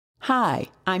Hi,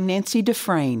 I'm Nancy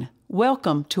Dufresne.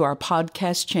 Welcome to our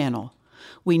podcast channel.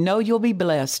 We know you'll be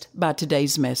blessed by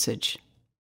today's message.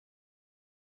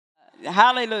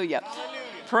 Hallelujah.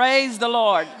 Praise the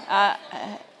Lord.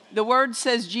 The word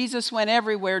says Jesus went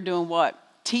everywhere doing what?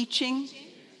 Teaching,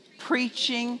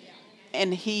 preaching,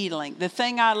 and healing. The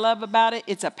thing I love about it,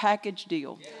 it's a package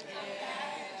deal.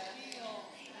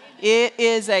 It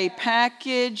is a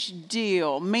package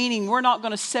deal, meaning we're not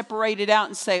going to separate it out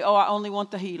and say, oh, I only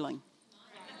want the healing.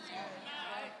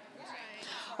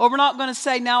 Or we're not going to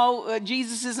say, no,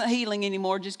 Jesus isn't healing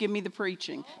anymore, just give me the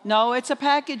preaching. No, it's a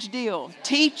package deal.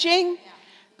 Teaching,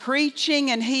 preaching,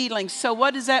 and healing. So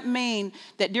what does that mean?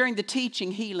 That during the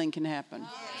teaching, healing can happen.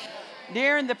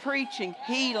 During the preaching,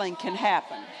 healing can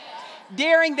happen.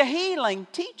 During the healing,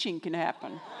 teaching can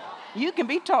happen. You can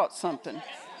be taught something.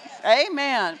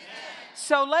 Amen.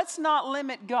 So let's not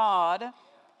limit God,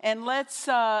 and let's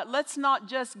not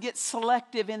just get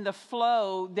selective in the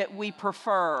flow that we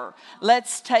prefer.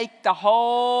 Let's take the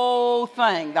whole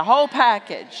thing, the whole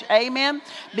package. Amen.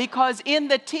 Because in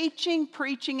the teaching,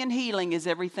 preaching, and healing is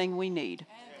everything we need.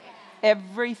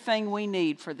 Everything we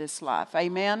need for this life.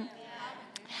 Amen.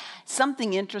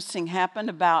 Something interesting happened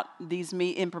about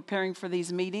in preparing for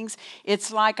these meetings.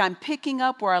 It's like I'm picking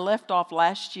up where I left off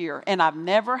last year, and I've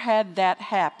never had that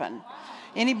happen.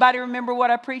 Anybody remember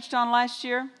what I preached on last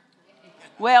year?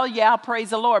 Well, yeah,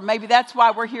 praise the Lord. Maybe that's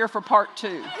why we're here for part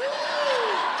 2.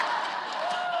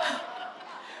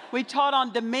 We taught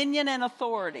on dominion and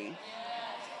authority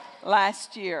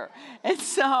last year. And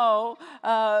so,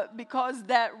 because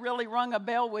that really rung a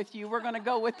bell with you, we're going to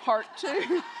go with part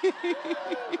 2.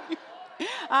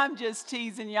 I'm just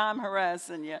teasing you. I'm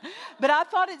harassing you. But I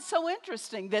thought it's so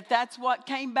interesting that that's what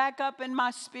came back up in my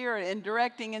spirit and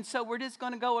directing. And so we're just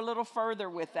going to go a little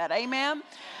further with that. Amen.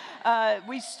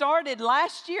 We started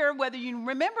last year, whether you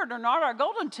remember it or not, our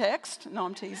golden text. No,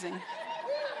 I'm teasing.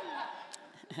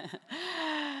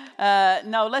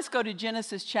 No, let's go to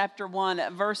Genesis chapter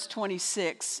 1, verse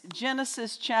 26.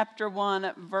 Genesis chapter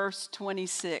 1, verse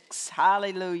 26.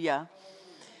 Hallelujah.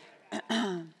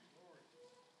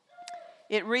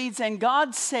 It reads, and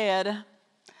God said,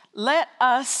 let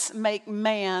us make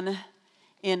man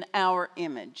in our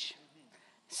image.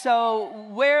 So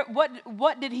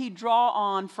what did he draw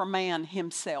on for man?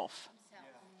 Himself.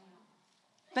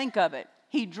 Think of it.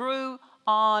 He drew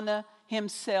on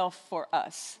himself for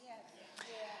us.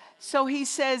 So he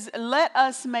says, let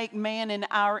us make man in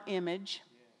our image,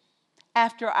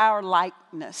 after our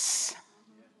likeness.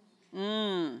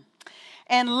 And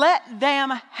let them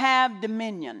have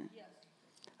dominion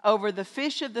over the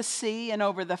fish of the sea, and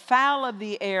over the fowl of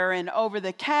the air, and over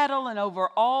the cattle, and over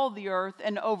all the earth,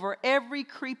 and over every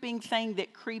creeping thing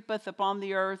that creepeth upon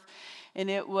the earth. And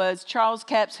it was Charles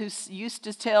Capps who used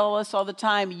to tell us all the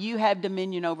time, you have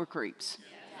dominion over creeps.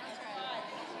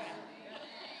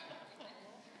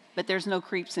 But there's no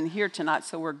creeps in here tonight,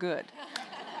 so we're good.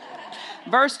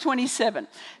 Verse 27.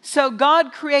 So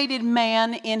God created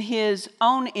man in his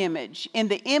own image. In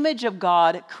the image of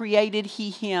God created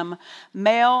he him.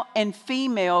 Male and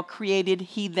female created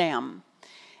he them.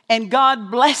 And God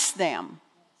blessed them.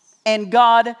 And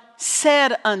God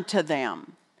said unto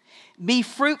them, be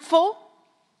fruitful,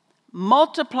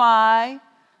 multiply,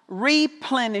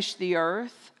 replenish the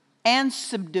earth, and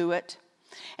subdue it,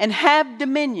 and have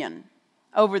dominion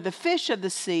over the fish of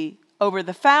the sea, over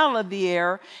the fowl of the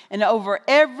air, and over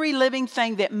every living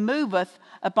thing that moveth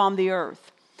upon the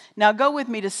earth. Now go with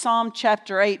me to Psalm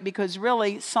chapter 8, because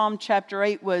really Psalm chapter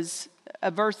 8 was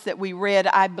a verse that we read,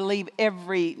 I believe,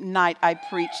 every night I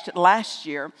preached last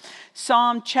year.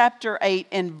 Psalm chapter 8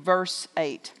 and verse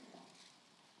 8.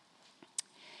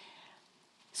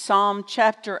 Psalm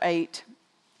chapter 8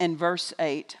 and verse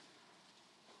 8.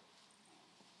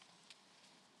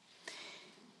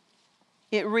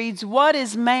 It reads, what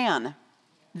is man,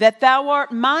 that thou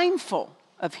art mindful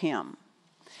of him?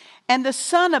 And the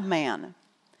son of man,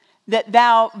 that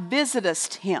thou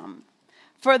visitest him?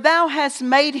 For thou hast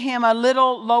made him a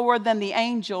little lower than the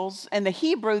angels. And the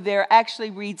Hebrew there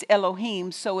actually reads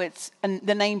Elohim, so it's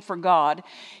the name for God.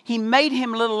 He made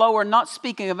him a little lower, not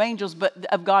speaking of angels, but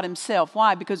of God himself.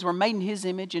 Why? Because we're made in his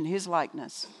image and his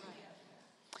likeness.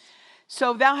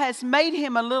 So thou hast made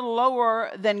him a little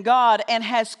lower than God, and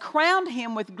hast crowned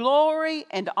him with glory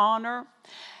and honor.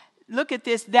 Look at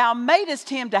this. Thou madest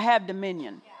him to have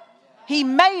dominion. He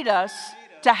made us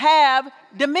to have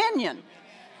dominion.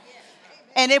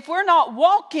 And if we're not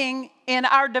walking in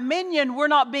our dominion, we're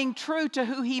not being true to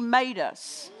who he made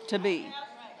us to be.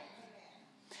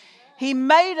 He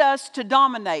made us to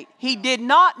dominate. He did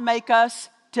not make us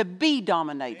to be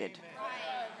dominated.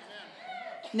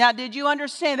 Now, did you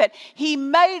understand that? He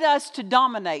made us to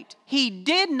dominate. He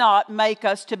did not make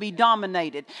us to be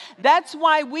dominated. That's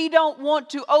why we don't want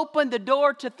to open the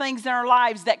door to things in our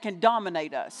lives that can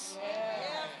dominate us.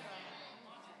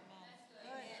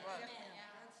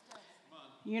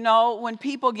 You know, when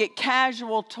people get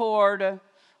casual toward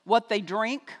what they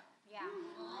drink,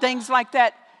 things like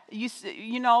that,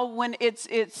 you know, when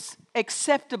it's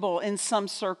acceptable in some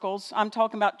circles, I'm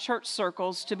talking about church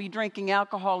circles, to be drinking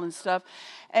alcohol and stuff.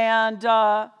 And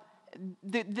the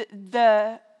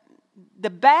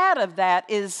bad of that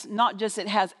is not just it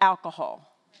has alcohol.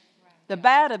 The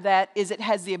bad of that is it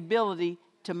has the ability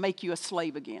to make you a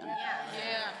slave again.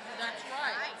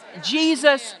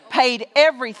 Jesus paid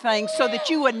everything so that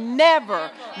you would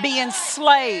never be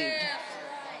enslaved.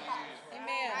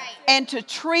 And to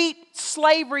treat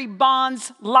slavery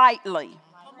bonds lightly.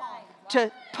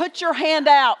 To put your hand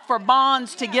out for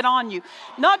bonds to get on you.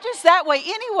 Not just that way,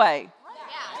 anyway.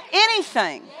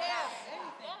 Anything.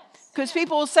 Because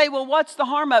people will say, well, what's the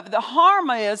harm of it? The harm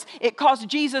is it cost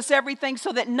Jesus everything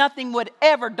so that nothing would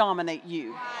ever dominate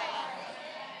you.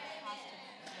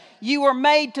 You were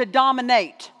made to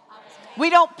dominate. We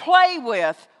don't play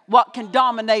with what can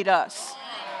dominate us.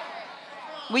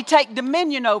 We take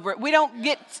dominion over it. We don't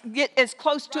get as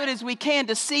close to it as we can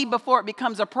to see before it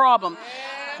becomes a problem.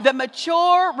 The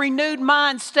mature, renewed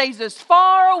mind stays as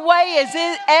far away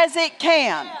as it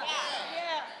can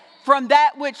from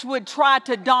that which would try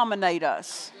to dominate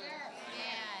us.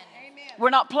 We're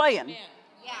not playing.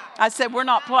 I said we're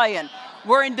not playing.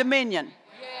 We're in dominion.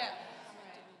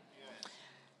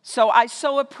 So I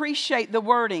so appreciate the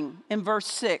wording in verse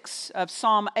 6 of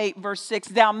Psalm 8, verse 6.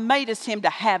 Thou madest him to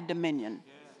have dominion.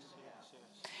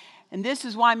 And this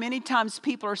is why many times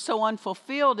people are so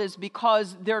unfulfilled, is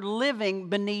because they're living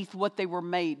beneath what they were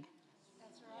made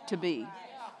to be.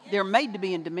 They're made to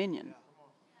be in dominion.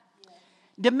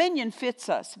 Dominion fits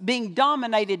us. Being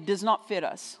dominated does not fit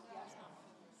us.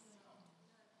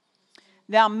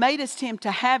 Thou madest him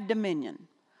to have dominion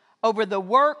over the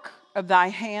work of thy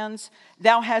hands.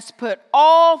 Thou hast put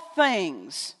all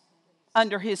things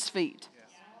under his feet.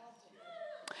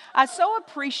 I so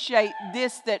appreciate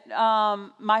this that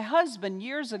my husband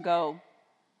years ago,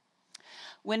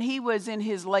 when he was in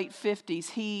his late 50s,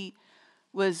 he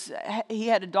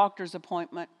had a doctor's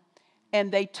appointment,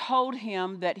 and they told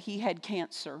him that he had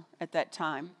cancer at that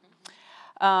time.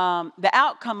 The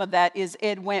outcome of that is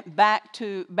Ed went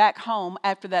back home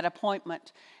after that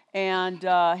appointment, and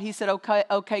he said,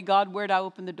 okay, God, where did I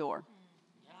open the door?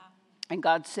 And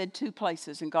God said 2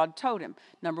 places, and God told him,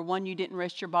 number 1, you didn't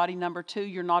rest your body. Number 2,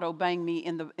 you're not obeying me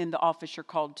in the office you're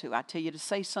called to. I tell you to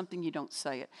say something, you don't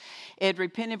say it. Ed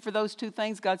repented for those 2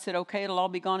 things. God said, okay, it'll all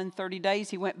be gone in 30 days.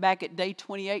 He went back at day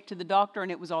 28 to the doctor, and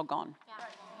it was all gone.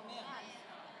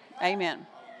 Yeah. Amen.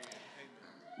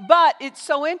 But it's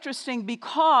so interesting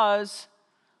because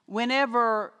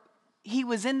whenever he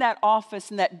was in that office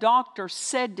and that doctor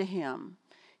said to him,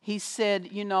 he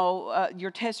said,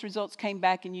 your test results came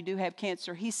back and you do have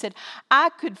cancer. He said, I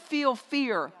could feel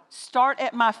fear start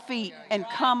at my feet and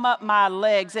come up my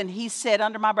legs. And he said,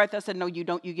 under my breath, I said, no, you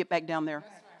don't. You get back down there.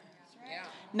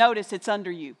 Notice it's under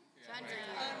you.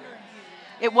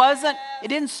 It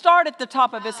didn't start at the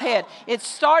top of his head. It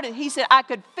started, he said, I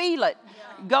could feel it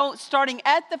go starting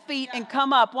at the feet and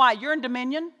come up. Why? You're in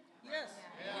dominion.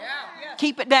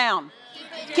 Keep it down.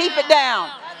 Keep it down.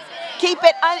 Keep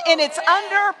it in its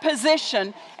under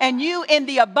position and you in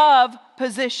the above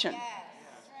position.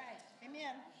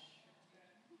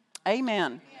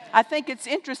 Amen. I think it's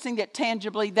interesting that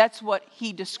tangibly that's what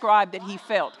he described that he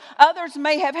felt. Others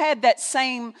may have had that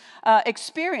same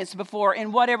experience before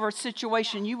in whatever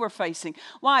situation you were facing.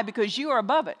 Why? Because you are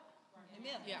above it.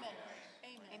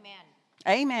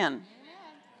 Amen.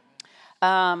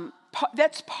 Amen.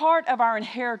 That's part of our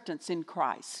inheritance in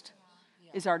Christ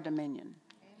is our dominion.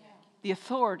 The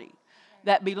authority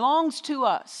that belongs to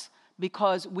us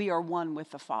because we are one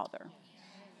with the Father.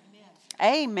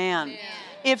 Amen. Amen.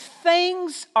 If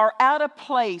things are out of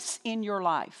place in your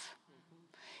life,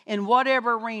 in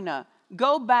whatever arena,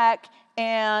 go back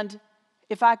and,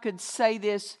 if I could say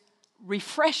this,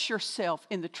 refresh yourself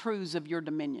in the truths of your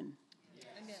dominion.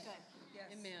 Amen.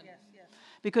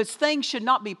 Because things should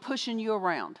not be pushing you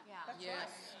around.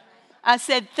 I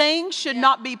said things should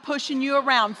not be pushing you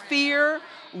around. Fear,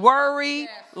 worry,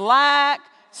 lack,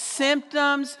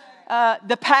 symptoms,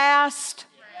 the past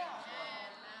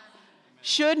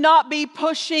should not be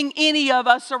pushing any of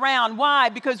us around. Why?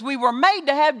 Because we were made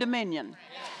to have dominion.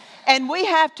 And we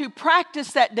have to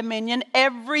practice that dominion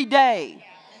every day.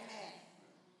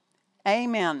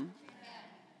 Amen.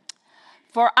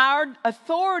 For our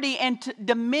authority and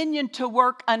dominion to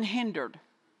work unhindered.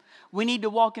 We need to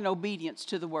walk in obedience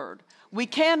to the word. We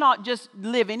cannot just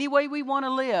live any way we want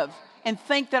to live and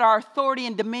think that our authority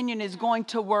and dominion is going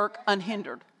to work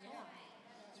unhindered.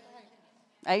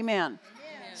 Amen.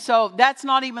 So that's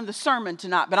not even the sermon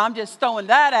tonight, but I'm just throwing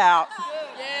that out.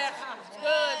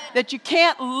 That you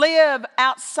can't live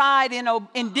outside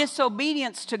in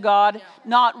disobedience to God,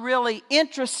 not really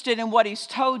interested in what He's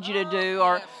told you to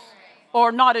do,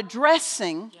 or not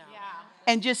addressing,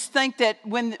 and just think that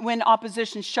when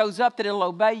opposition shows up that it'll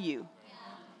obey you.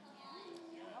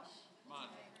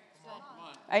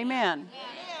 Amen.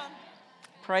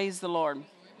 Praise the Lord.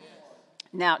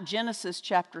 Now, Genesis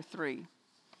chapter 3.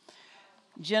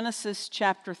 Genesis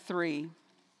chapter 3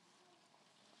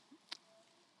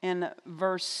 and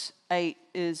verse 8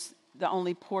 is the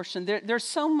only portion. There's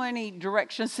so many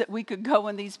directions that we could go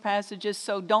in these passages,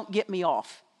 so don't get me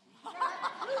off.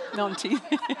 No, I'm teasing.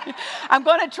 I'm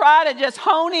going to try to just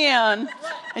hone in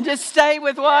and just stay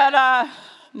with what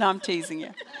No, I'm teasing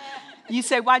you. You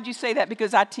say, why'd you say that?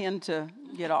 Because I tend to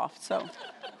get off. So,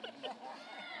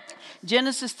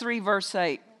 Genesis 3 verse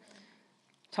 8,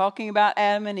 talking about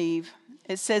Adam and Eve.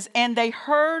 It says, and they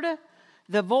heard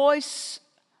the voice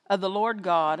of the Lord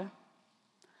God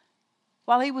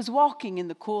while He was walking in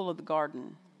the cool of the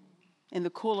garden, in the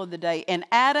cool of the day. And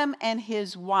Adam and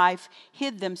his wife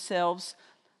hid themselves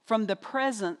from the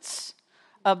presence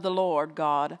of the Lord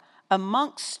God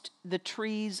amongst the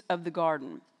trees of the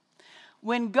garden.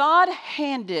 When God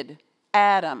handed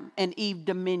Adam and Eve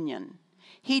dominion,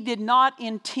 He did not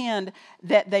intend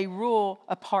that they rule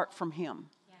apart from Him.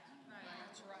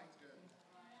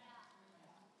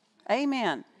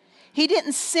 Amen. He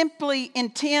didn't simply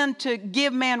intend to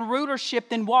give man rulership,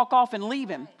 then walk off and leave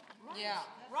him. Yeah.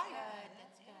 Right.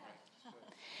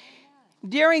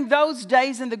 During those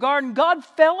days in the garden, God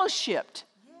fellowshipped.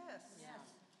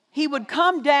 He would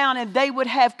come down and they would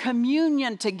have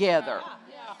communion together.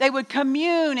 They would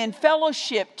commune and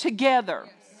fellowship together.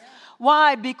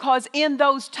 Why? Because in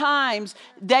those times,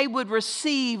 they would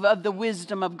receive of the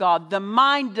wisdom of God, the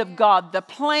mind of God, the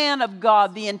plan of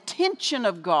God, the intention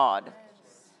of God.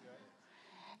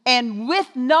 And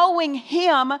with knowing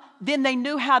Him, then they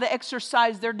knew how to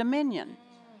exercise their dominion.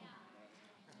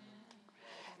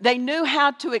 They knew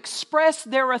how to express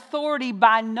their authority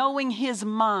by knowing His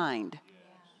mind.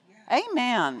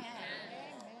 Amen.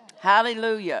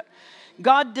 Hallelujah.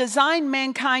 God designed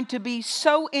mankind to be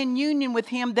so in union with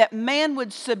Him that man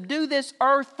would subdue this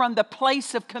earth from the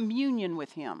place of communion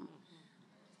with Him.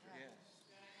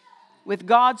 With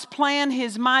God's plan,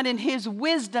 His mind, and His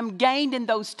wisdom gained in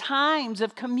those times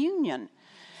of communion.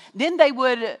 Then they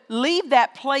would leave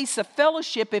that place of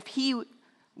fellowship if He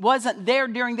wasn't there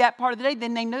during that part of the day.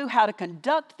 Then they knew how to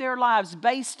conduct their lives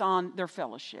based on their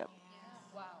fellowship.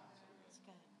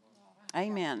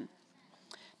 Amen.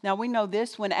 Now we know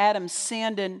this, when Adam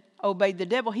sinned and obeyed the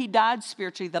devil, he died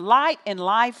spiritually. The light and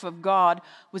life of God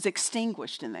was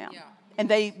extinguished in them. And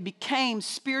they became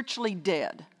spiritually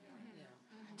dead.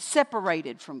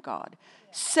 Separated from God.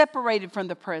 Separated from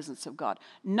the presence of God.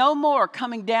 No more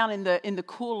coming down in the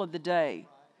cool of the day.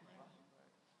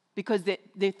 Because the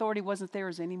authority wasn't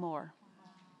theirs anymore.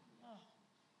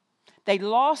 They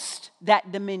lost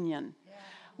that dominion.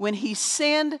 When he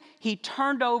sinned, he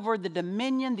turned over the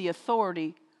dominion, the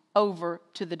authority, over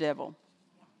to the devil.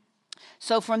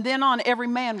 So from then on, every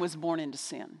man was born into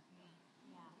sin.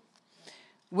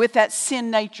 With that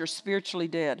sin nature, spiritually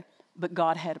dead. But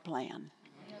God had a plan.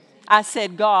 I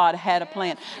said God had a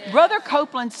plan. Brother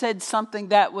Copeland said something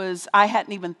that I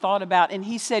hadn't even thought about. And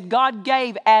he said God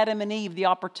gave Adam and Eve the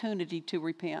opportunity to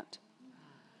repent.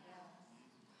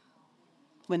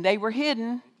 When they were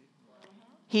hidden,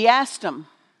 He asked them,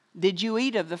 did you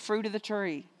eat of the fruit of the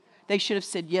tree? They should have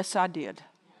said, yes, I did.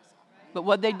 But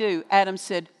what'd they do? Adam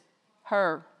said,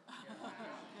 her.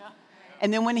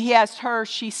 And then when he asked her,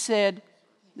 she said,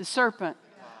 the serpent.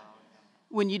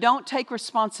 When you don't take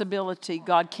responsibility,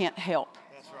 God can't help.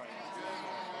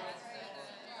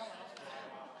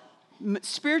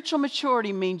 Spiritual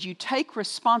maturity means you take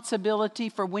responsibility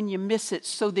for when you miss it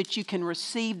so that you can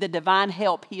receive the divine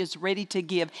help He is ready to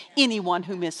give anyone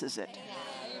who misses it.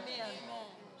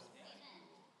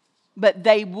 But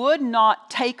they would not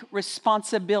take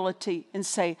responsibility and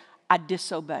say, I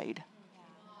disobeyed.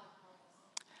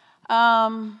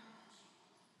 How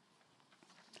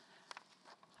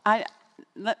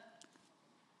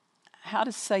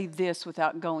to say this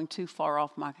without going too far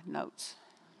off my notes.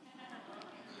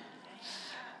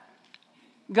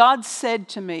 God said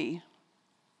to me,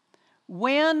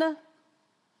 when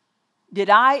did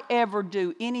I ever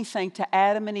do anything to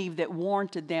Adam and Eve that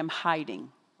warranted them hiding?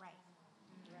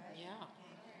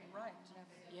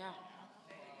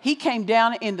 He came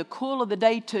down in the cool of the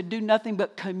day to do nothing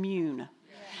but commune,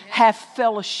 have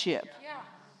fellowship,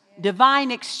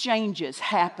 divine exchanges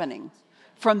happening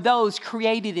from those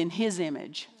created in His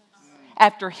image,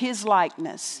 after His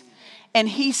likeness. And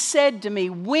He said to me,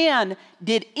 when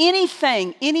did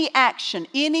anything, any action,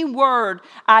 any word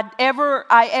I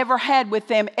ever had with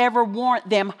them ever warrant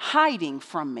them hiding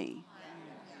from me?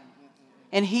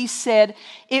 And He said,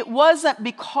 it wasn't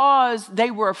because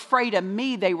they were afraid of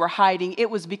me they were hiding. It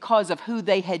was because of who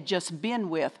they had just been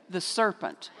with, the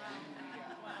serpent.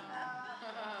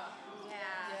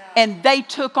 And they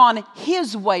took on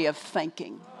his way of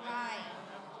thinking.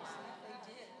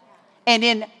 And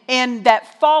in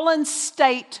that fallen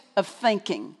state of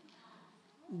thinking,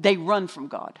 they run from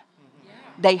God.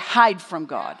 They hide from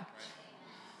God.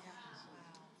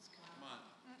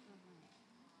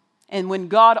 And when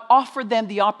God offered them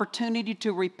the opportunity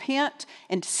to repent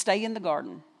and to stay in the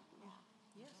garden,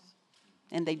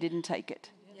 and they didn't take it.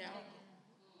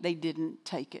 They didn't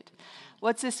take it.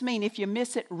 What's this mean? If you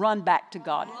miss it, run back to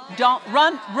God. Don't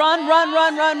run,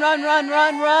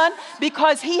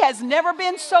 because He has never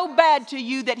been so bad to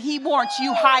you that He wants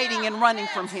you hiding and running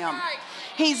from Him.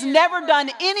 He's never done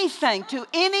anything to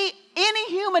any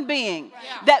human being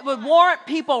that would warrant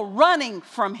people running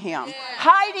from Him,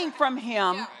 hiding from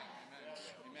Him.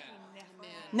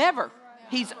 Never.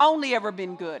 He's only ever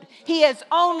been good. He has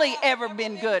only ever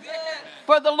been good.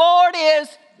 For the Lord is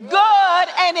good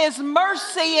and His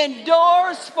mercy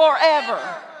endures forever.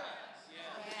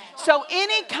 So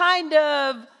any kind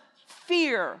of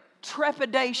fear,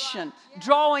 trepidation,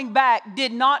 drawing back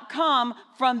did not come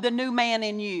from the new man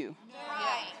in you.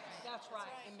 That's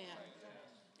right. Amen.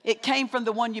 It came from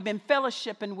the one you've been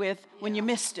fellowshipping with when you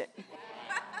missed it.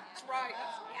 That's right.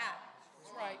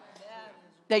 That's right.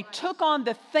 They took on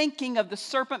the thinking of the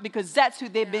serpent because that's who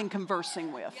they've been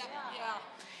conversing with.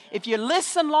 If you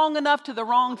listen long enough to the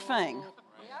wrong thing,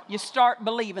 you start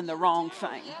believing the wrong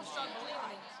thing.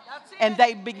 And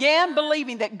they began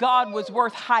believing that God was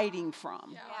worth hiding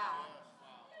from.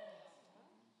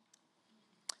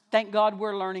 Thank God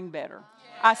we're learning better.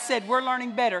 I said we're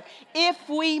learning better. If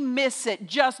we miss it,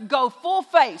 just go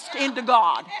full-faced into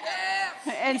God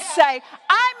and say,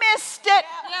 I missed it.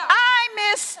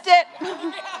 I missed it.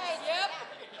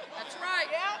 That's right.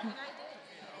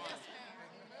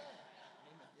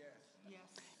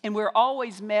 And we're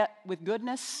always met with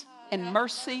goodness and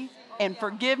mercy and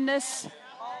forgiveness.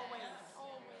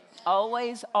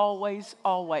 Always, always,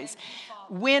 always.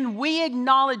 When we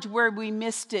acknowledge where we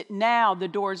missed it, now the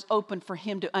door is open for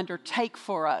Him to undertake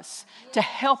for us, to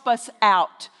help us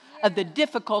out of the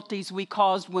difficulties we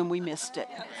caused when we missed it.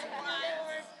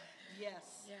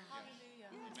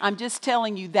 I'm just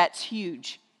telling you, that's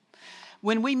huge.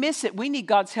 When we miss it, we need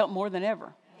God's help more than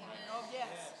ever.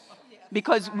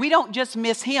 Because we don't just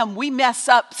miss Him, we mess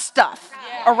up stuff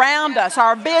around us.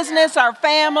 Our business, our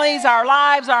families, our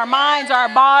lives, our minds, our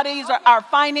bodies, our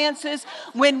finances.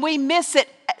 When we miss it,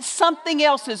 something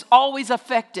else is always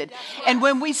affected. And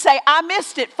when we say, I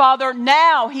missed it, Father,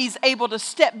 now He's able to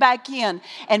step back in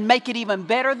and make it even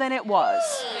better than it was.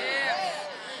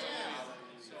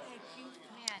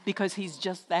 Because He's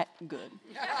just that good.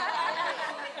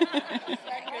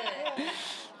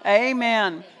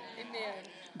 Amen.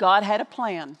 God had a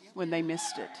plan when they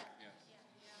missed it.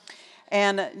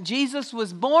 And Jesus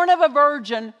was born of a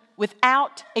virgin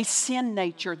without a sin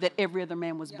nature that every other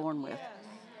man was born with.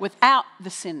 Without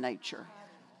the sin nature.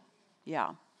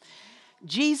 Yeah.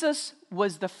 Jesus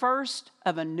was the first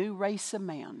of a new race of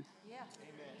man.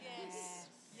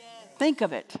 Think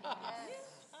of it.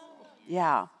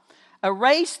 Yeah. A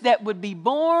race that would be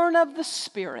born of the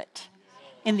Spirit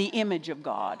in the image of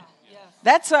God.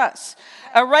 That's us.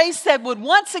 A race that would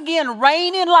once again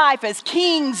reign in life as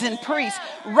kings and priests,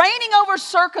 reigning over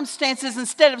circumstances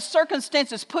instead of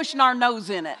circumstances pushing our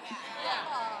nose in it.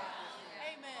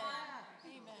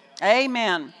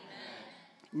 Amen.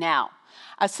 Now,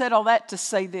 I said all that to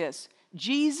say this.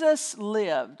 Jesus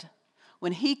lived,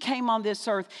 when He came on this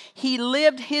earth, He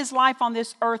lived His life on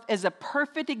this earth as a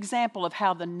perfect example of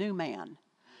how the new man,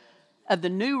 of the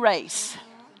new race,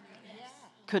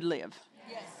 could live.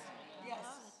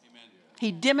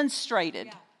 He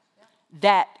demonstrated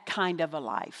that kind of a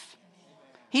life.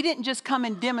 He didn't just come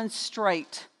and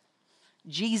demonstrate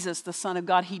Jesus, the Son of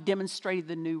God. He demonstrated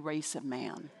the new race of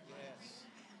man.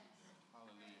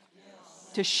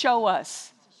 To show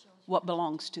us what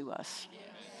belongs to us.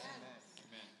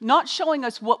 Not showing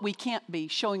us what we can't be,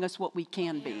 showing us what we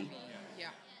can be.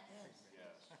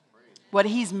 What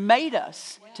He's made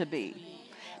us to be.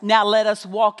 Now let us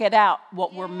walk it out,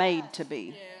 what we're made to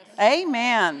be.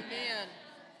 Amen.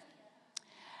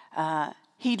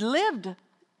 He lived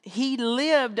he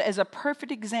lived as a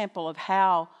perfect example of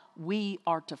how we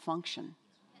are to function.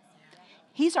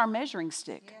 He's our measuring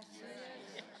stick.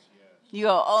 You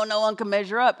go, oh, no one can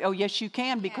measure up. Oh, yes, you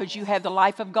can, because you have the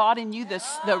life of God in you,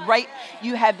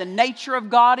 you have the nature of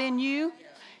God in you.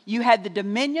 You have the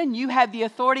dominion. You have the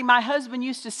authority. My husband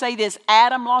used to say this: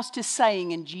 Adam lost his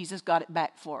saying and Jesus got it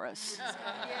back for us.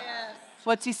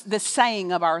 Yes. The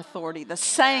saying of our authority, the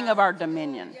saying of our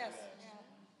dominion. Yes.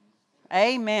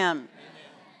 Amen.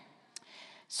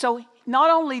 So not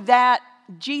only that,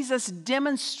 Jesus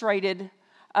demonstrated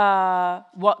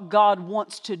what God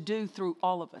wants to do through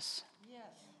all of us.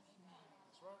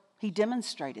 He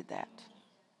demonstrated that.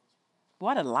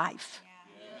 What a life.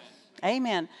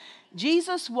 Amen.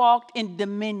 Jesus walked in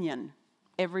dominion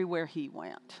everywhere he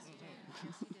went.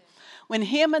 When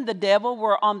him and the devil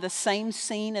were on the same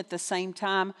scene at the same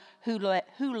time, who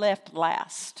left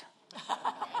last?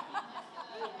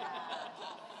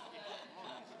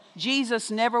 Jesus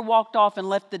never walked off and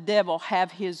let the devil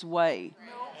have his way.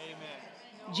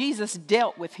 Amen. Jesus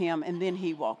dealt with him and then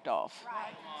he walked off.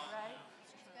 Right.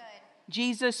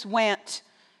 Jesus went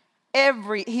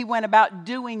about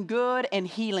doing good and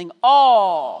healing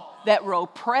all that were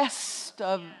oppressed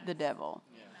of the devil.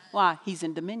 Why? He's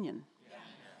in dominion.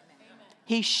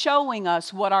 He's showing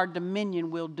us what our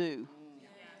dominion will do.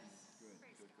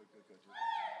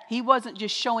 He wasn't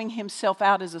just showing himself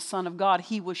out as a son of God.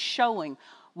 He was showing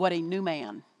what a new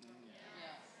man.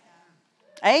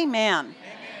 Amen.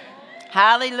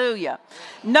 Hallelujah.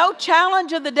 No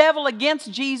challenge of the devil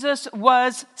against Jesus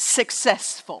was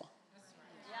successful.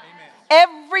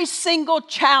 Every single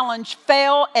challenge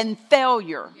fell and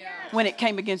failure when it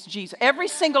came against Jesus. Every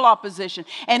single opposition.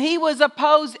 And he was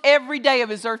opposed every day of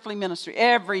his earthly ministry.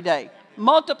 Every day.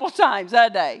 Multiple times a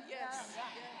day.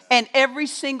 And every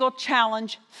single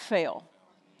challenge fell.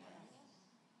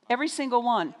 Every single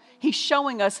one. He's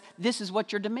showing us this is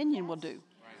what your dominion will do.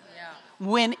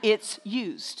 When it's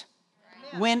used.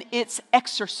 When it's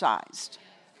exercised.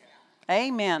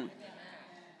 Amen.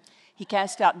 He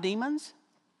cast out demons.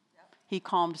 He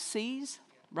calmed seas,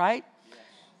 right?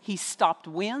 He stopped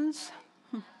winds.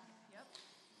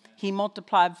 He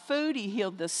multiplied food. He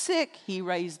healed the sick. He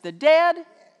raised the dead.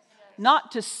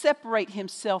 Not to separate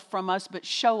himself from us, but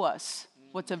show us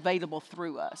what's available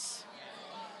through us.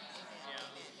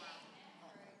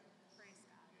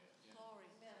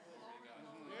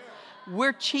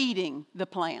 We're cheating the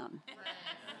plan.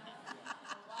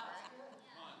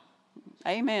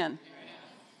 Amen.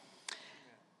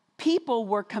 People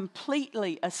were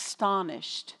completely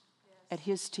astonished at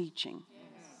his teaching.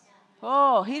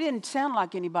 Oh, he didn't sound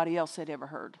like anybody else had ever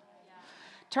heard.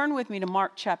 Turn with me to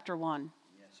Mark chapter 1.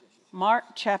 Mark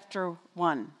chapter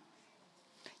 1.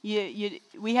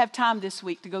 We have time this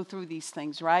week to go through these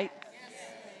things, right?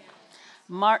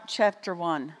 Mark chapter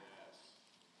 1,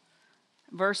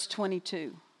 verse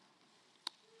 22.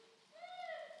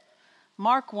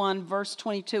 Mark 1, verse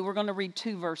 22. We're going to read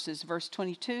two verses, verse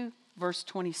 22. Verse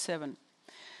 27.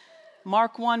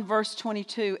 Mark 1, verse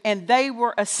 22. And they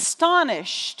were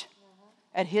astonished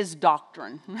at his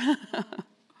doctrine.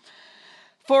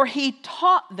 For he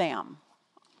taught them.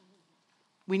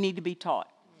 We need to be taught.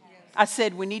 I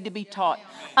said we need to be taught.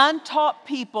 Untaught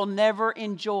people never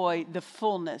enjoy the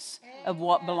fullness of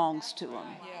what belongs to them.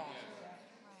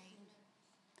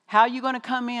 How are you going to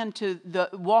come into the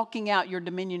walking out your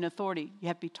dominion authority? You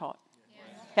have to be taught.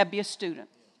 You have to be a student.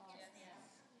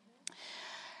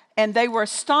 And they were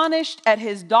astonished at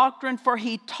his doctrine, for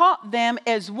he taught them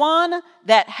as one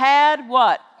that had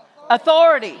what?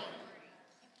 Authority.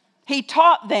 He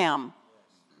taught them.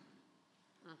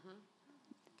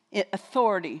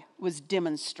 Authority was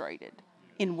demonstrated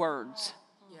in words.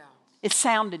 It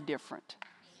sounded different.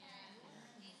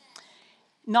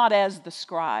 Not as the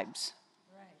scribes.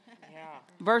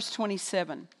 Verse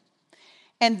 27.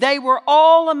 And they were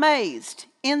all amazed,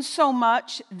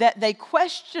 insomuch that they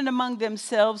questioned among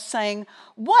themselves, saying,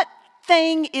 what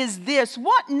thing is this?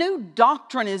 What new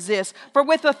doctrine is this? For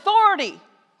with authority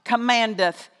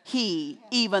commandeth he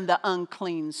even the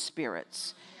unclean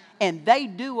spirits, and they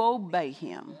do obey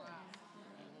him.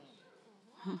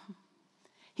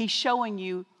 He's showing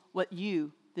you what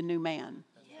you, the new man,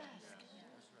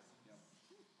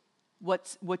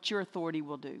 what your authority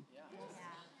will do.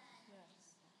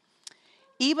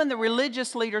 Even the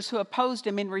religious leaders who opposed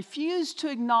him and refused to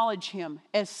acknowledge him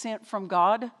as sent from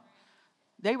God,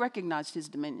 they recognized his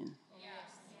dominion.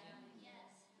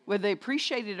 Whether they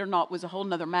appreciated it or not was a whole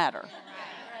nother matter.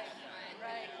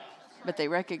 But they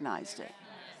recognized it.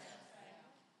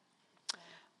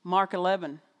 Mark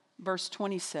 11, verse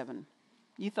 27.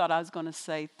 You thought I was going to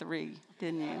say 3,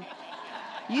 didn't you?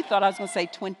 You thought I was going to say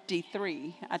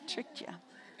 23. I tricked you.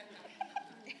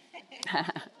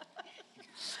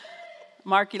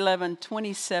 Mark 11,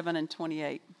 27 and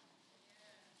 28.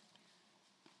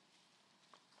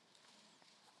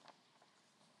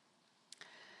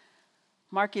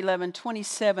 Mark 11,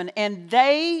 27. And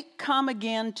they come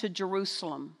again to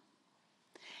Jerusalem.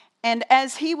 And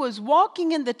as he was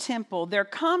walking in the temple, there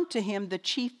come to him the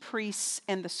chief priests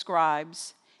and the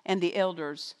scribes and the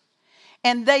elders.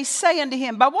 And they say unto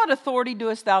him, by what authority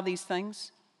doest thou these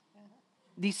things?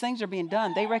 These things are being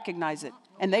done. They recognize it.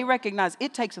 And they recognize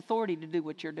it takes authority to do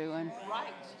what you're doing.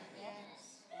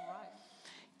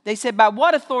 They said, by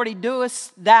what authority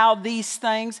doest thou these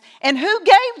things? And who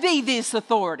gave thee this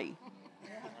authority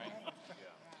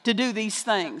to do these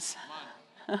things?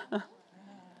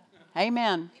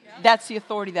 Amen. That's the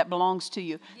authority that belongs to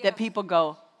you. That people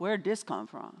go, where'd this come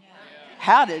from?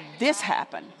 How did this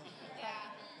happen?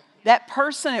 That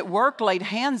person at work laid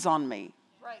hands on me.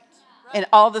 And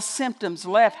all the symptoms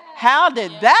left. How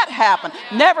did that happen?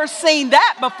 Never seen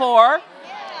that before.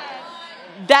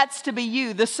 That's to be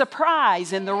you. The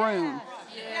surprise in the room.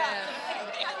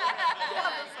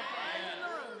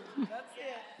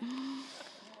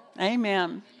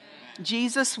 Amen.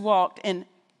 Jesus walked in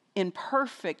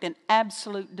perfect and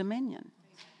absolute dominion.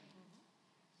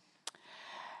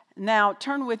 Now,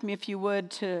 turn with me, if you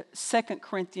would, to 2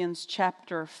 Corinthians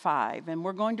chapter 5. And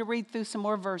we're going to read through some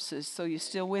more verses. So you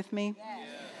still with me?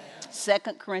 Yes.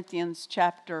 2 Corinthians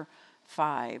chapter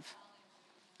 5.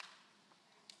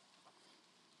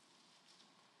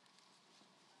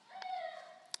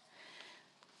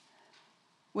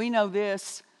 We know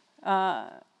this.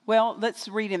 Well, let's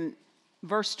read in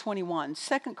verse 21.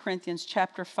 2 Corinthians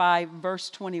chapter 5, verse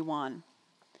 21.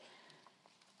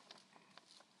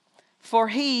 For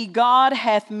he, God,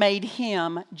 hath made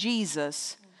him,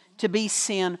 Jesus, to be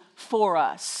sin for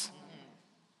us.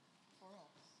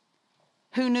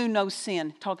 Who knew no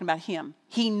sin? Talking about him.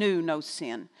 He knew no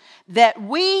sin. That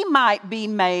we might be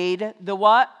made the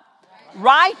what?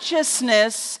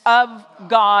 Righteousness of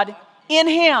God in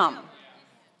him.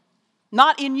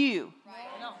 Not in you.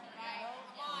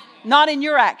 Not in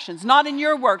your actions, not in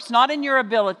your works, not in your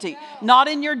ability, not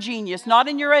in your genius, not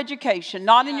in your education,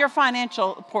 not in your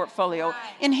financial portfolio.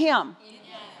 In him.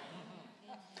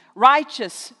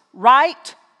 Righteous,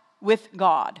 right with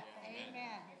God.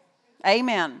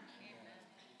 Amen.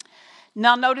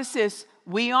 Now notice this.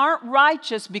 We aren't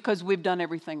righteous because we've done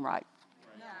everything right.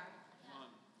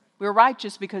 We're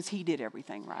righteous because he did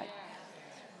everything right.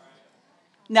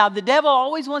 Now the devil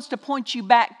always wants to point you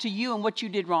back to you and what you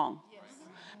did wrong.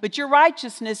 But your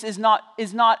righteousness is not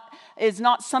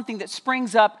something that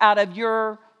springs up out of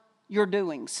your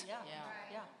doings.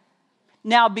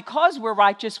 Now, because we're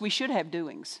righteous, we should have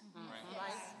doings.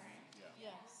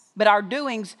 But our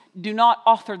doings do not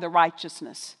author the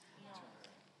righteousness.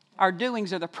 Our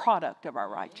doings are the product of our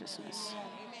righteousness.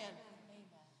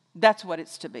 That's what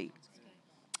it's to be.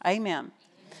 Amen.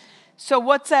 So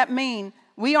what's that mean?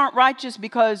 We aren't righteous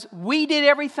because we did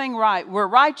everything right. We're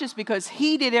righteous because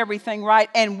he did everything right.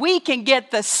 And we can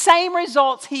get the same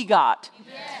results he got.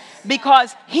 Yes.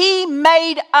 Because he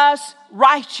made us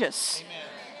righteous. Amen.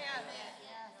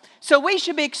 So we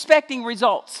should be expecting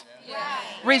results. Yes.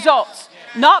 Results.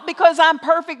 Yes. Not because I'm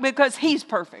perfect, because he's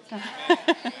perfect.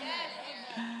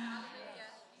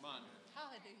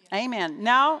 Amen.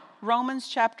 Now, Romans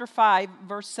chapter 5,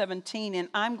 verse 17, and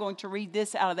I'm going to read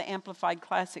this out of the Amplified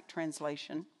Classic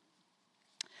Translation.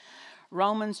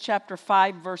 Romans chapter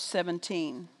 5, verse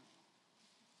 17.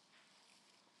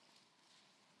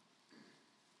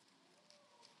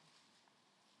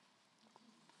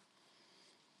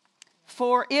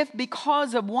 For if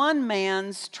because of one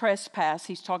man's trespass,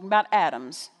 he's talking about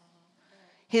Adam's,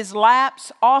 his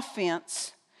lapse,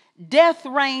 offense, death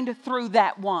reigned through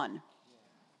that one.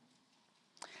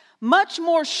 Much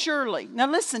more surely. Now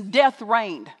listen, death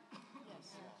reigned.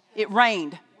 It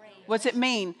reigned. What's it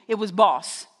mean? It was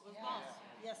boss.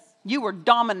 You were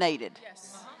dominated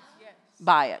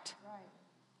by it.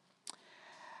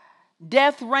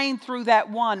 Death reigned through that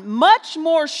one. Much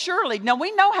more surely. Now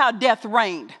we know how death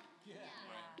reigned.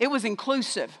 It was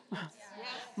inclusive.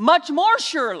 Much more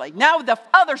surely. Now the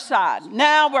other side.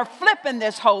 Now we're flipping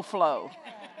this whole flow.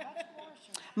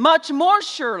 Much more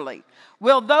surely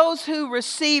will those who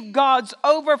receive God's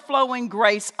overflowing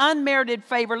grace, unmerited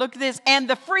favor, look at this, and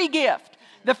the free gift,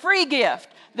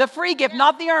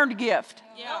 not the earned gift,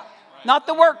 not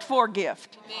the worked for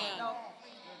gift.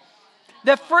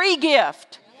 The free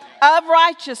gift of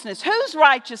righteousness. Whose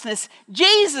righteousness?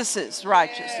 Jesus'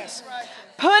 righteousness.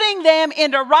 Putting them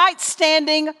into right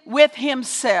standing with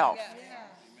himself.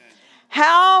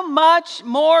 how much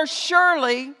more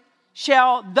surely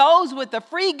shall those with the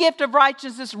free gift of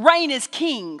righteousness reign as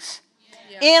kings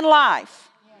in life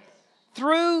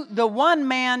through the one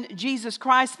man, Jesus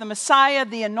Christ, the Messiah,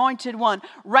 the Anointed One.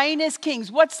 Reign as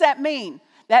kings. What's that mean?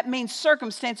 That means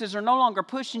circumstances are no longer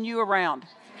pushing you around.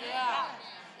 Yeah.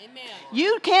 Amen.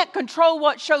 You can't control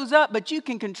what shows up, but you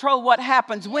can control what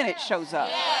happens when it shows up.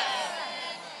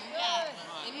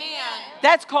 Amen.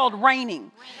 That's called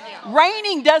reigning.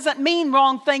 Reigning doesn't mean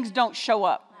wrong things don't show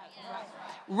up.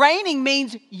 Reigning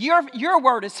means your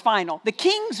word is final. The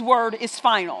king's word is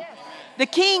final. The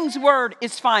king's word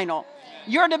is final.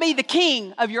 You're to be the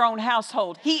king of your own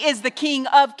household. He is the King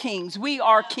of kings. We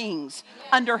are kings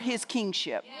under his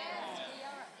kingship.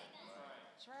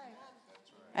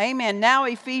 Amen. Now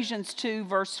Ephesians 2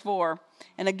 verse 4.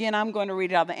 And again, I'm going to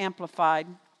read it out of the Amplified.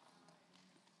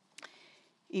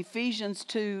 Ephesians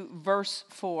 2 verse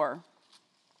 4.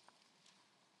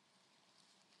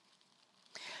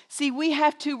 See, we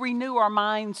have to renew our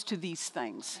minds to these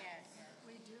things.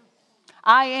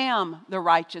 I am the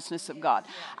righteousness of God.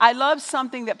 I love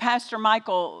something that Pastor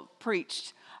Michael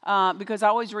preached because I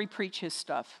always re-preach his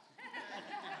stuff.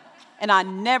 And I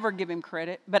never give him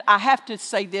credit, but I have to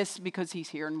say this because he's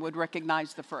here and would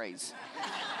recognize the phrase.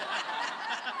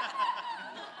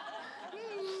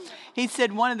 He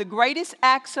said one of the greatest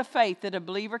acts of faith that a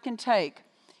believer can take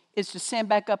is to stand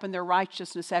back up in their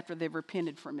righteousness after they've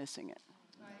repented for missing it.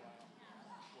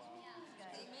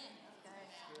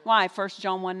 Why? 1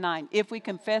 John 1:9. If we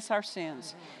confess our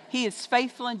sins, he is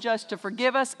faithful and just to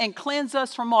forgive us and cleanse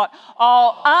us from what?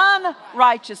 All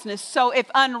unrighteousness. So if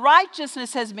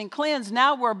unrighteousness has been cleansed,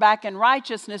 now we're back in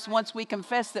righteousness once we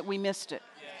confess that we missed it.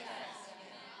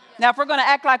 Now, if we're going to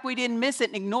act like we didn't miss it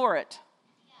and ignore it,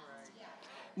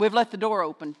 we've left the door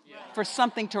open for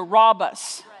something to rob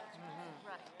us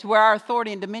to where our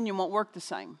authority and dominion won't work the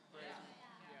same.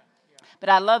 But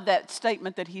I love that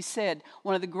statement that he said.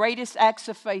 One of the greatest acts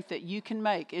of faith that you can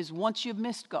make is once you've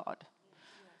missed God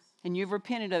and you've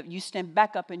repented of it, you stand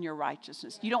back up in your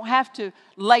righteousness. You don't have to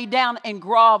lay down and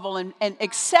grovel and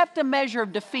accept a measure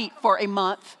of defeat for a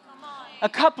month, a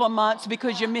couple of months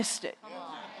because you missed it.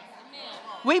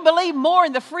 We believe more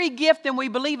in the free gift than we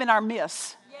believe in our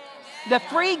miss. The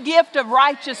free gift of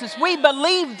righteousness. We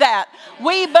believe that.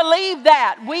 We believe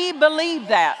that. We believe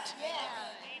that.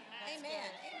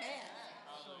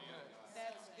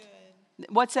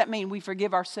 What's that mean? We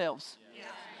forgive ourselves.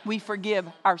 We forgive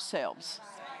ourselves.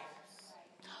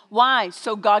 Why?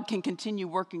 So God can continue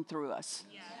working through us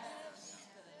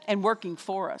and working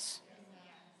for us.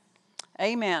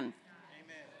 Amen.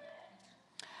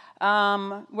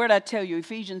 Where did I tell you?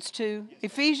 Ephesians 2.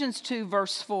 Ephesians 2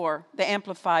 verse 4, the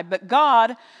Amplified. But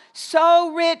God,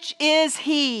 so rich is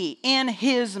he in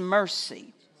his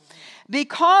mercy,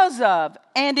 because of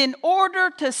and in order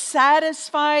to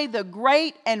satisfy the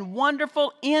great and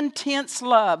wonderful intense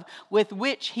love with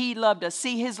which he loved us.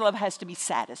 See, his love has to be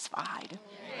satisfied.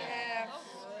 Yes.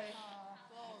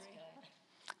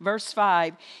 Verse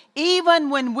 5, even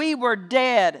when we were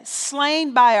dead,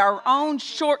 slain by our own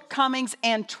shortcomings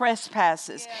and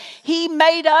trespasses, he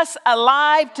made us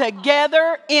alive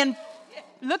together in,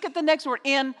 look at the next word,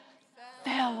 in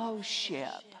fellowship.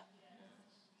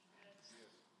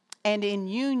 And in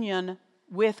union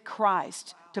with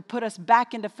Christ to put us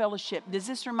back into fellowship. Does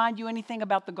this remind you anything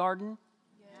about the garden?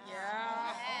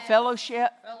 Yeah. Fellowship,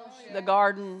 the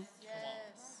garden.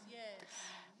 Yes.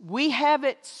 We have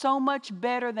it so much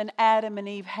better than Adam and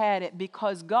Eve had it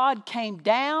because God came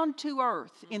down to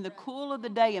earth in the cool of the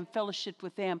day and fellowshiped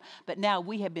with them. But now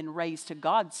we have been raised to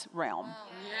God's realm.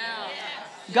 Yeah.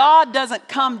 God doesn't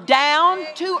come down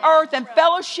to earth and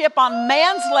fellowship on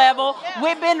man's level.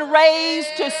 We've been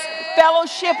raised to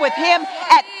fellowship with him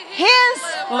at his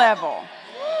level.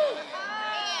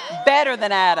 Better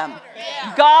than Adam.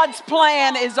 God's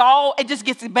plan is it just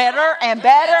gets better and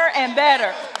better and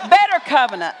better. Better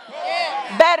covenant.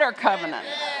 Better covenant.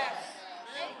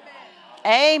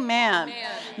 Amen.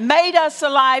 Made us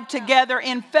alive together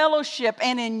in fellowship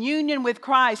and in union with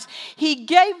Christ. He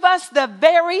gave us the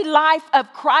very life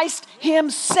of Christ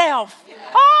himself.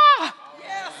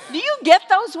 Do you get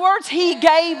those words? He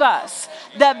gave us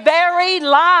the very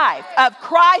life of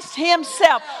Christ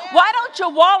himself. Why don't you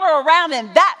waller around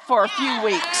in that for a few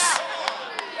weeks?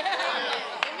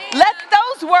 Let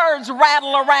those words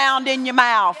rattle around in your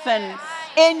mouth and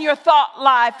in your thought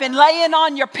life and laying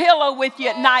on your pillow with you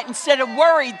at night instead of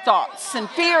worried thoughts and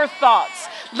fear thoughts.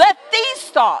 Let these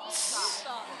thoughts,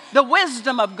 the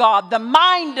wisdom of God, the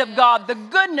mind of God, the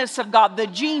goodness of God, the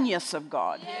genius of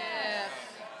God.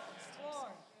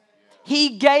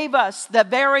 He gave us the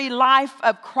very life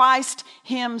of Christ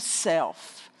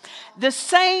himself. the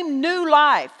same new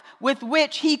life with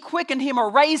which he quickened him or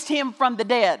raised him from the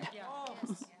dead.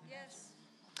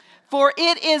 For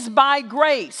it is by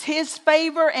grace, his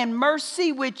favor and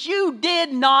mercy, which you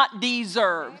did not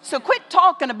deserve. So quit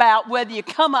talking about whether you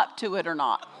come up to it or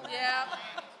not.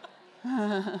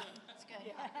 Yeah.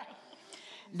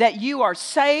 That you are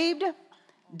saved,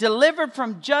 delivered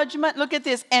from judgment, look at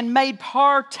this, and made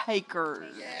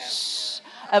partakers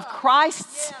of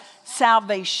Christ's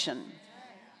salvation.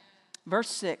 Verse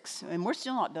 6, and we're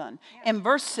still not done. And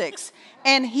verse 6,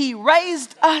 and he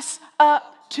raised us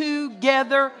up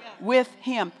together with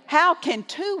him. How can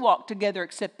two walk together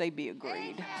except they be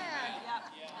agreed?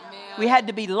 We had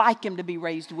to be like him to be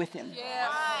raised with him.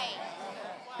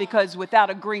 Because without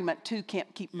agreement, two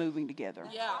can't keep moving together.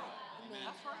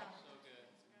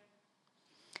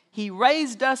 He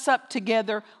raised us up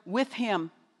together with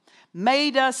him,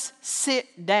 made us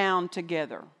sit down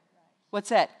together. What's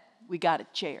that? We got a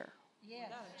chair.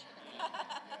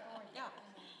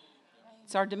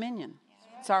 It's our dominion.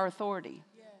 It's our authority.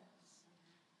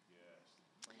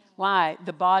 Why?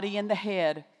 The body and the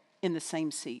head in the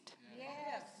same seat.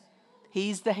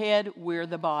 He's the head, we're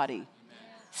the body.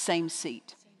 Same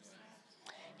seat.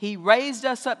 He raised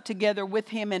us up together with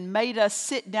him and made us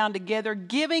sit down together,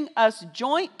 giving us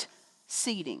joint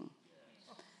seating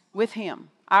with him.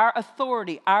 Our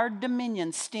authority, our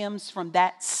dominion stems from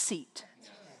that seat.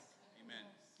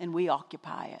 And we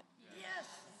occupy it.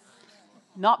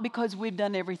 Not because we've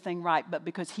done everything right, but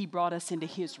because he brought us into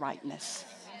his rightness.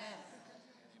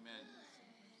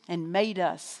 And made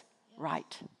us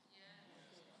right.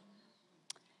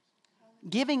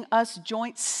 Giving us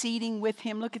joint seating with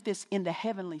him. Look at this, in the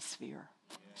heavenly sphere.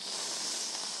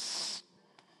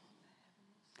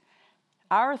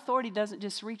 Our authority doesn't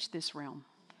just reach this realm.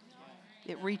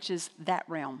 It reaches that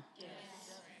realm.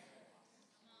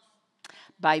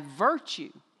 By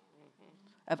virtue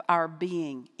of our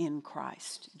being in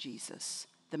Christ Jesus,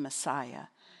 the Messiah,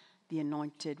 the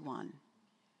Anointed One.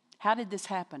 How did this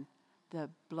happen? The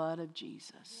blood of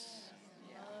Jesus.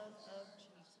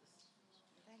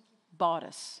 Bought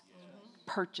us,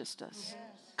 purchased us,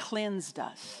 cleansed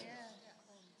us,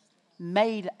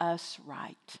 made us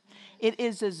right. It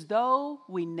is as though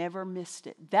we never missed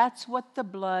it. That's what the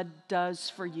blood does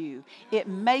for you. It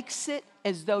makes it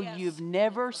as though you've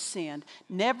never sinned,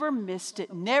 never missed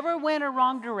it, never went a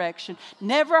wrong direction,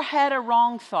 never had a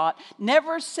wrong thought,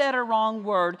 never said a wrong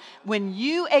word. When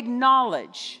you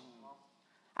acknowledge,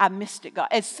 I missed it, God.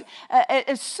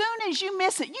 As soon as you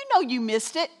miss it, you know you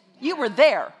missed it. You were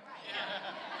there.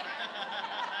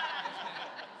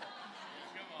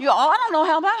 You go, oh, I don't know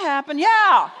how that happened.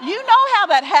 Yeah, you know how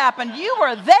that happened. You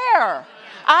were there.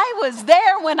 I was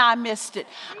there when I missed it.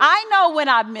 I know when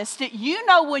I missed it. You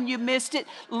know when you missed it.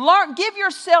 Learn, give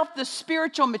yourself the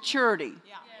spiritual maturity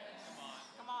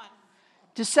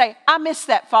to say, I missed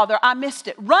that, Father. I missed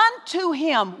it. Run to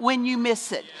him when you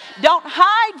miss it. Don't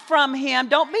hide from him.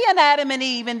 Don't be an Adam and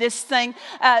Eve in this thing,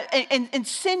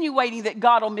 insinuating that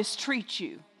God will mistreat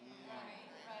you.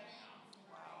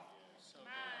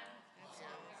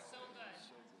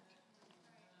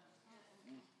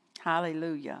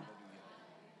 Hallelujah.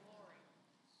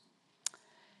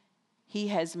 He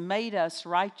has made us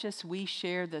righteous. We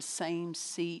share the same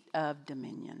seat of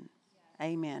dominion.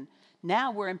 Amen.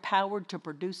 Now we're empowered to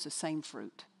produce the same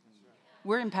fruit.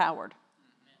 We're empowered.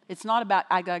 It's not about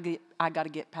I got to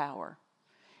get power.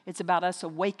 It's about us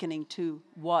awakening to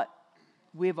what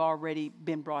we've already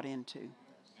been brought into.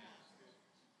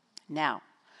 Now,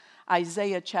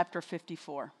 Isaiah chapter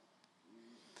 54.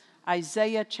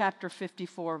 Isaiah chapter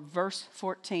 54, verse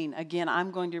 14. Again,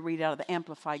 I'm going to read out of the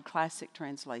Amplified Classic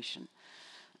Translation.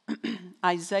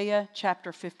 Isaiah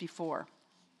chapter 54,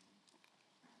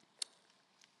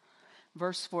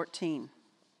 verse 14.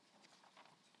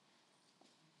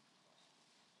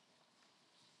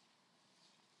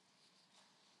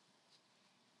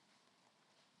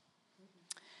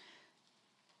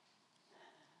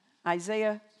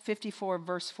 Isaiah 54,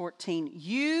 verse 14.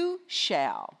 You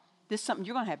shall. This is something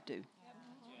you're going to have to do.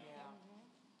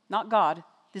 Not God.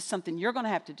 This is something you're going to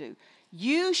have to do.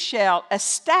 You shall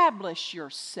establish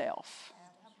yourself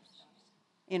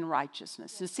in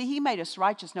righteousness. And see, he made us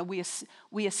righteous. Now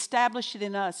we establish it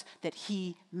in us that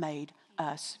he made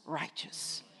us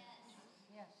righteous.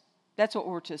 That's what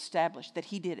we're to establish, that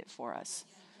he did it for us.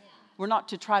 We're not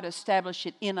to try to establish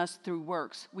it in us through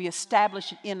works. We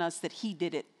establish it in us that he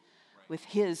did it with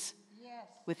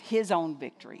his own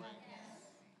victory.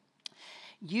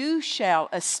 You shall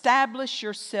establish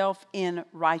yourself in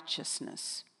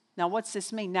righteousness. Now, what's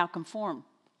this mean? Now, conform.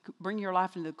 Bring your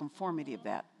life into the conformity of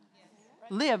that.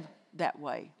 Live that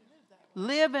way.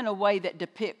 Live in a way that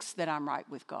depicts that I'm right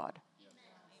with God.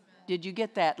 Did you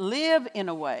get that? Live in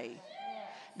a way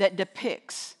that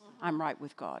depicts I'm right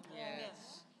with God.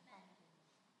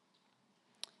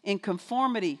 In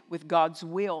conformity with God's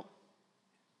will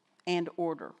and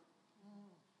order.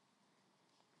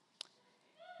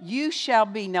 You shall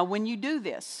be, now when you do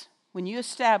this, when you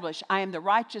establish I am the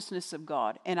righteousness of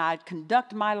God and I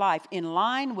conduct my life in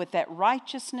line with that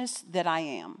righteousness that I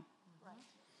am,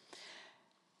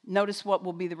 notice what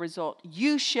will be the result.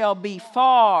 You shall be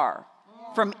far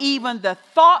from even the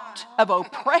thought of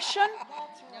oppression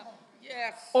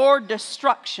or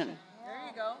destruction.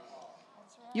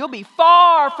 You'll be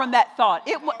far from that thought.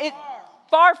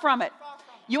 Far from it.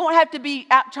 You won't have to be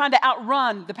trying to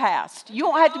outrun the past. You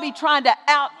won't have to be trying to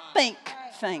outthink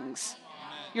things.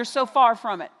 You're so far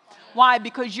from it. Why?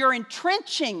 Because you're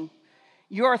entrenching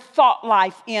your thought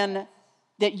life in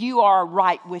that you are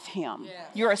right with Him.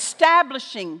 You're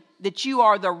establishing that you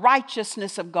are the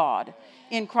righteousness of God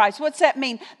in Christ. What's that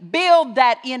mean? Build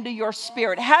that into your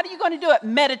spirit. How are you going to do it?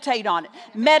 Meditate on it.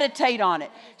 Meditate on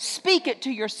it. Speak it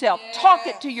to yourself. Talk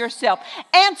it to yourself.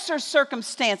 Answer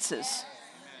circumstances.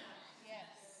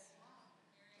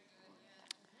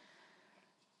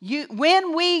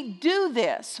 When we do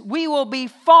this, we will be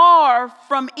far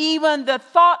from even the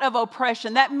thought of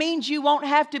oppression. That means you won't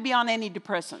have to be on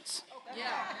antidepressants.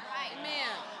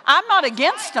 I'm not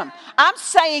against them. I'm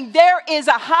saying there is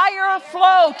a higher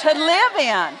flow to live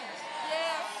in.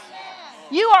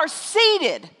 You are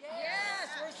seated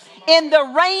in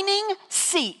the reigning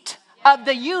seat of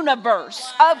the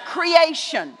universe, of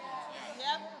creation.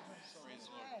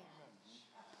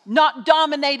 Not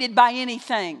dominated by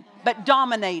anything, but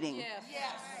dominating.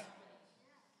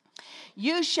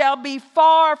 You shall be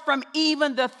far from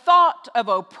even the thought of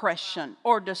oppression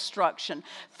or destruction,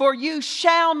 for you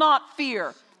shall not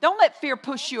fear. Don't let fear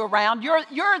push you around.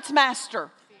 You're its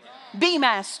master. Be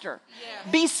master.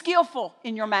 Be skillful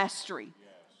in your mastery.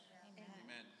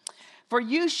 For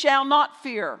you shall not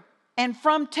fear, and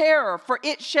from terror, for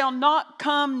it shall not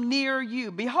come near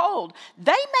you. Behold,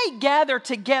 they may gather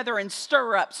together and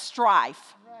stir up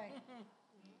strife.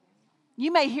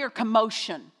 You may hear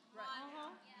commotion.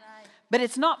 But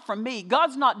it's not from me.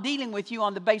 God's not dealing with you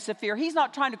on the basis of fear. He's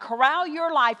not trying to corral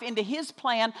your life into His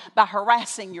plan by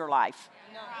harassing your life,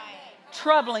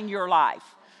 troubling your life,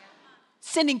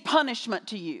 sending punishment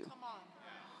to you.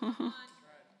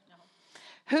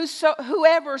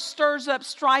 Whoever stirs up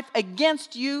strife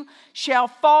against you shall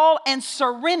fall and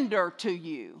surrender to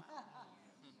you.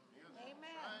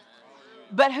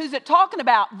 But who's it talking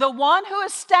about? The one who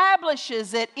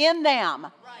establishes it in them.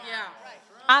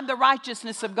 I'm the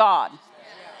righteousness of God.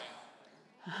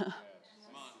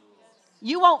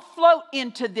 You won't float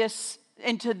into this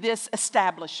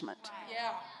establishment.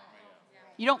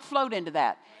 You don't float into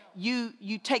that.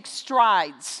 You take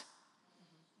strides.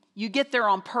 You get there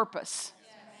on purpose.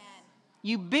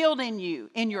 You build in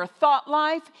your thought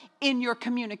life, in your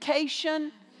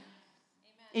communication,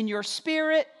 in your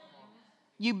spirit.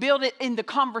 You build it in the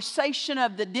conversation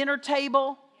of the dinner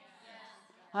table.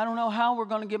 I don't know how we're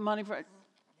going to get money for it.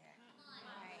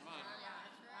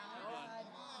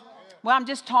 Well, I'm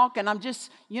just talking. I'm just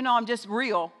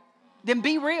real. Then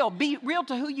be real. Be real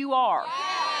to who you are.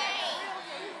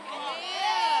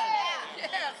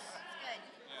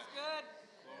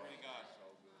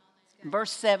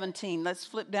 Verse 17. Let's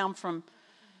flip down from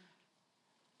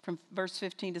verse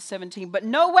 15 to 17. But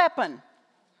no weapon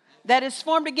that is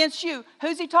formed against you.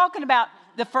 Who's he talking about?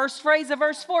 The first phrase of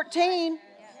verse 14.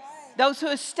 Those who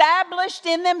established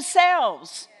in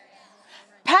themselves.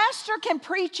 Pastor can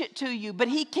preach it to you, but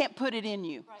he can't put it in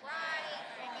you.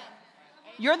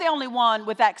 You're the only one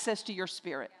with access to your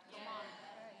spirit.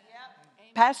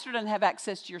 Pastor doesn't have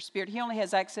access to your spirit. He only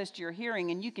has access to your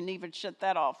hearing, and you can even shut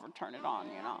that off or turn it on,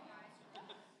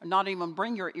 Or not even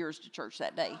bring your ears to church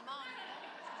that day.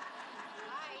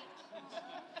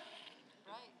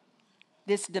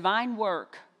 This divine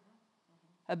work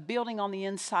of building on the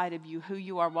inside of you who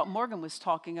you are, what Morgan was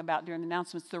talking about during the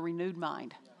announcements, the renewed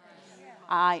mind.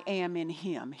 I am in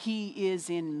Him. He is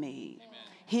in me.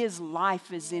 His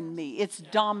life is in me. It's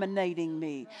dominating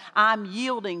me. I'm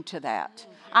yielding to that.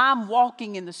 I'm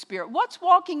walking in the Spirit. What's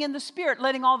walking in the Spirit?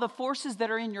 Letting all the forces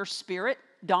that are in your spirit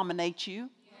dominate you.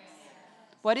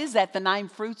 What is that? The 9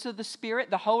 fruits of the Spirit,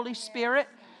 the Holy Spirit.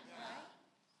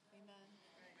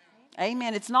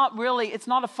 Amen. It's not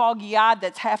a foggy eye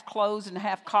that's half closed and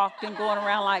half cocked and going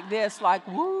around like this, like,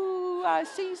 woo, I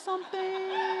see something.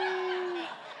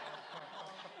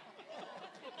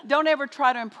 Don't ever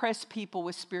try to impress people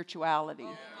with spirituality.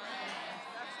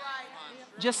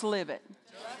 Just live it.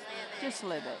 Just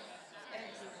live it.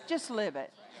 Just live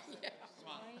it.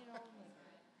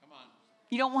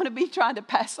 You don't want to be trying to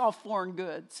pass off foreign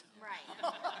goods.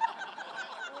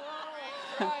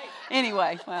 Right.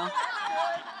 Anyway, well,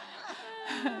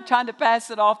 trying to pass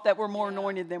it off that we're more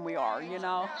anointed than we are, you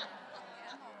know.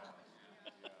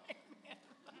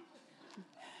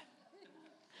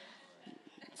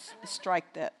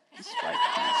 Strike that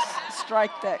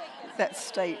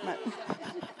statement.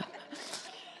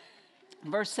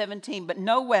 Verse 17, but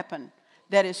no weapon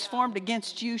that is formed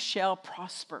against you shall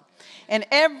prosper. And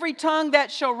every tongue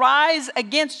that shall rise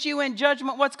against you in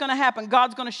judgment, what's going to happen?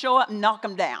 God's going to show up and knock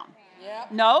them down.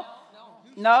 Yep.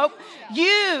 Nope.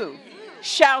 You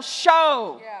shall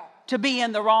show to be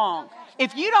in the wrong.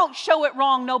 If you don't show it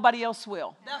wrong, nobody else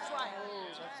will. That's right.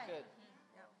 That's good.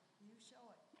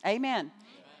 Amen.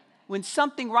 When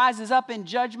something rises up in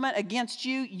judgment against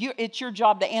you, it's your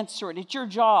job to answer it. It's your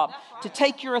job to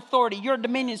take your authority, your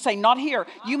dominion, and say, not here.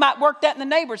 You might work that in the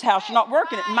neighbor's house. You're not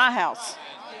working it in my house.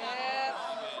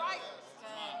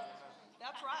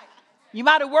 That's right. You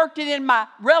might have worked it in my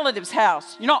relative's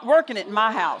house. You're not working it in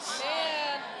my house.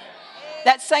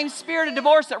 That same spirit of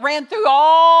divorce that ran through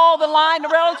all the line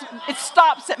of relatives, it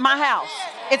stops at my house.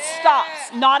 It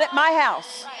stops, not at my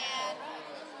house.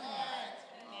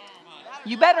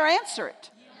 You better answer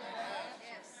it.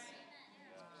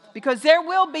 Because there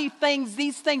will be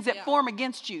these things that form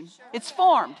against you. It's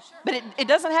formed, but it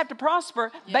doesn't have to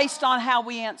prosper based on how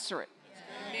we answer it.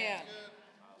 Amen.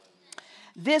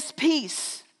 This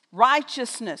peace,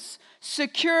 righteousness,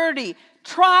 security,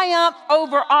 triumph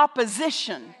over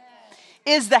opposition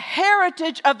is the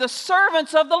heritage of the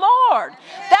servants of the Lord.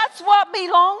 That's what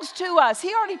belongs to us.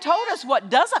 He already told us what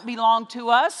doesn't belong to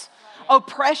us.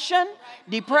 Oppression,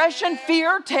 depression,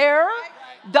 fear, terror.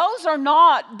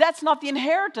 That's not the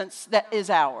inheritance that is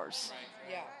ours.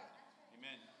 Yeah.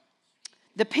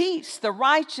 The peace, the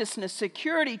righteousness,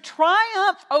 security,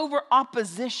 triumph over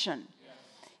opposition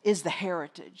is the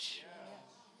heritage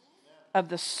of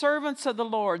the servants of the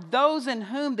Lord, those in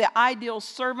whom the ideal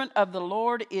servant of the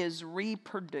Lord is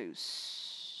reproduced.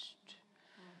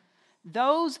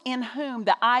 Those in whom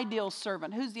the ideal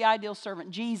servant, who's the ideal servant?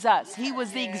 Jesus. He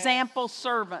was the example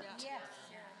servant.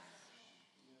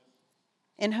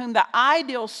 In whom the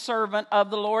ideal servant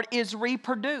of the Lord is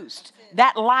reproduced.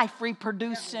 That life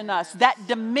reproduced in us. That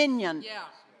dominion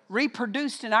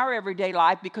reproduced in our everyday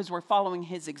life because we're following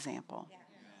His example.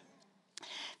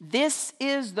 This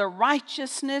is the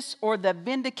righteousness or the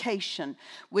vindication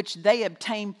which they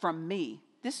obtain from me.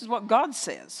 This is what God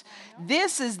says.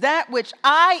 This is that which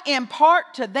I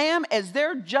impart to them as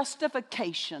their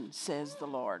justification, says the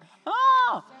Lord.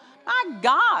 Oh, my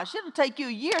gosh. It'll take you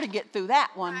a year to get through that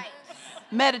one.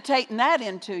 Meditating that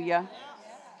into you.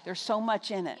 There's so much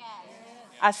in it.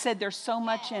 I said there's so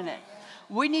much in it.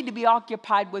 We need to be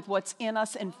occupied with what's in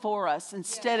us and for us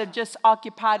instead of just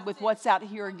occupied with what's out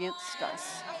here against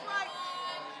us.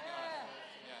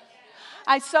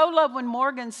 I so love when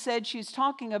Morgan said she was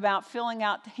talking about filling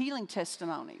out healing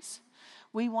testimonies.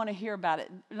 We want to hear about it.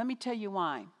 Let me tell you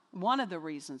why. One of the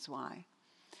reasons why.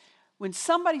 When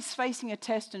somebody's facing a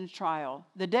test and a trial,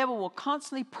 the devil will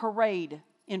constantly parade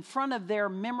in front of their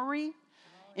memory,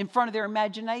 in front of their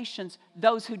imaginations,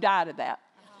 those who died of that.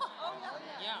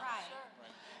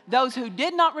 Those who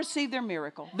did not receive their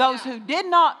miracle. Those who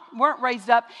weren't raised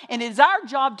up. And it is our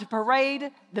job to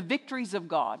parade the victories of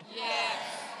God. Yes.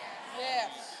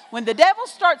 When the devil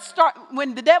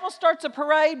starts a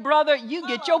parade, brother, you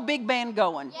get your big band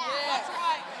going. Yes.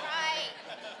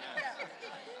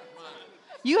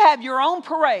 You have your own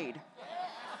parade.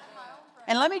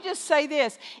 And let me just say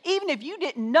this. Even if you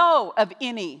didn't know of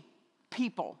any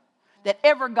people that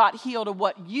ever got healed of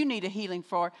what you need a healing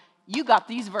for, you got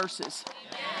these verses.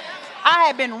 I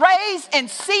have been raised and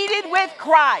seated with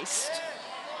Christ.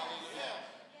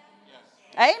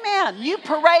 Amen. You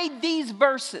parade these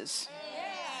verses.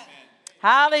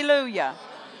 Hallelujah.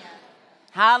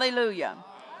 Hallelujah.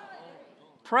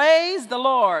 Praise the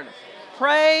Lord.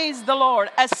 Praise the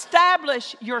Lord.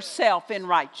 Establish yourself in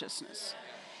righteousness.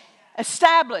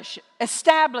 Establish it.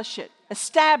 Establish it.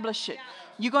 Establish it.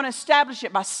 You're going to establish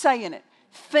it by saying it,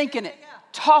 thinking it,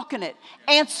 talking it,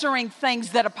 answering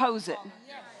things that oppose it.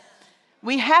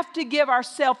 We have to give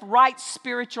ourselves right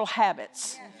spiritual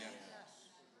habits.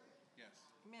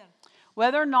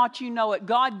 Whether or not you know it,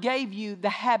 God gave you the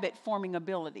habit-forming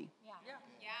ability.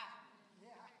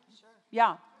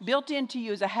 Yeah, built into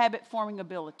you is a habit-forming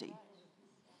ability.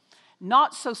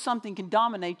 Not so something can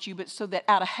dominate you, but so that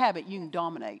out of habit you can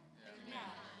dominate.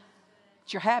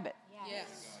 It's your habit.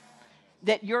 Yes.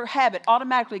 That your habit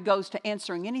automatically goes to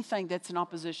answering anything that's in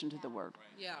opposition to the Word.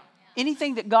 Yeah.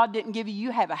 Anything that God didn't give you,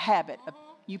 you have a habit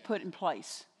you put in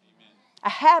place. A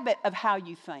habit of how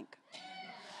you think.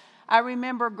 I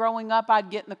remember growing up, I'd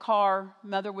get in the car.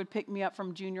 Mother would pick me up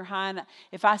from junior high. And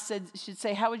if I said, she'd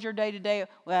say, how was your day today?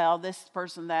 Well, this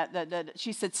person, that.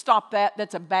 She said, stop that.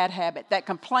 That's a bad habit. That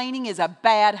complaining is a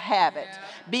bad habit. Yeah.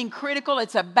 Being critical,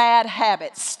 it's a bad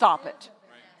habit. Stop it.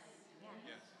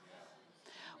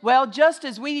 Well, just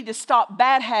as we need to stop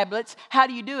bad habits, how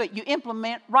do you do it? You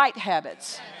implement right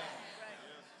habits.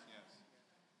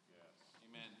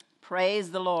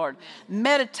 Praise the Lord.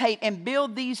 Meditate and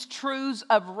build these truths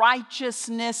of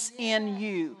righteousness in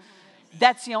you.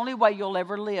 That's the only way you'll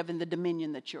ever live in the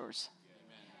dominion that's yours.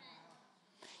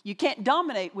 You can't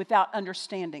dominate without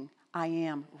understanding, I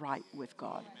am right with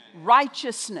God.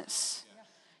 Righteousness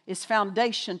is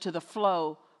foundation to the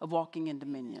flow of walking in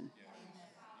dominion.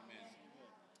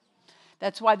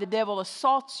 That's why the devil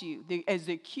assaults you as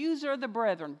the accuser of the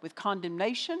brethren with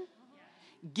condemnation,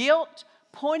 guilt,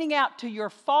 pointing out to your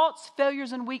faults,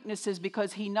 failures, and weaknesses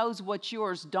because he knows what's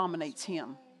yours dominates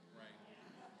him.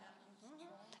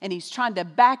 And he's trying to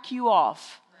back you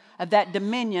off of that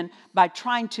dominion by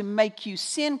trying to make you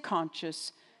sin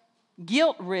conscious,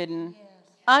 guilt-ridden,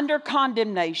 under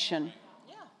condemnation,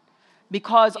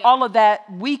 because all of that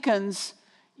weakens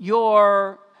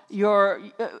your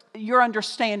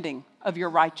understanding of your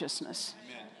righteousness.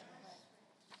 Amen.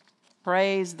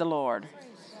 Praise the Lord.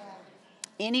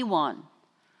 Anyone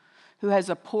who has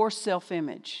a poor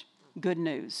self-image, good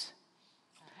news.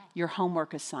 Your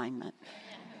homework assignment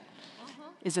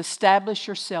is establish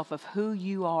yourself of who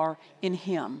you are in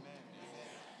Him.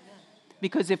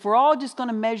 Because if we're all just going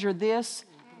to measure this,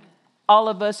 all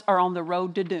of us are on the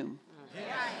road to doom.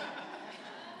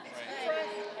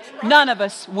 None of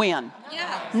us win.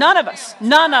 None of us.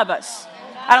 None of us.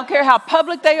 I don't care how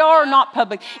public they are or not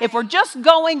public. If we're just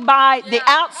going by the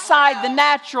outside, the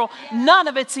natural, none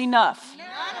of it's enough.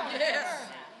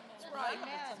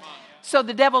 So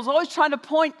the devil's always trying to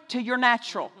point to your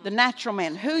natural, the natural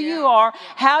man, who you are,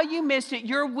 how you missed it,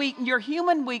 your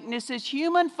human weaknesses,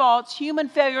 human faults, human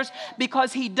failures,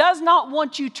 because he does not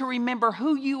want you to remember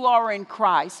who you are in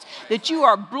Christ, that you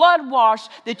are blood washed,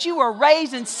 that you are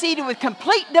raised and seated with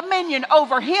complete dominion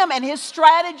over him and his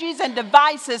strategies and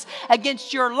devices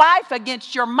against your life,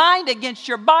 against your mind, against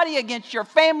your body, against your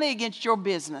family, against your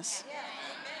business.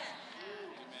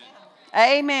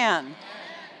 Amen.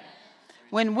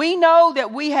 When we know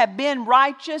that we have been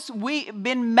righteous, we've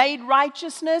been made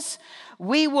righteousness,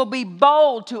 we will be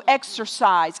bold to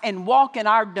exercise and walk in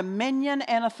our dominion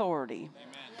and authority.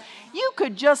 Amen. You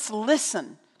could just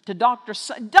listen to Dr.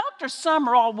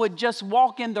 Summerall would just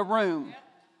walk in the room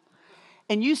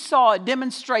and you saw a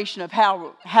demonstration of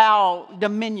how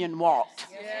dominion walked.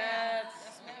 Yes.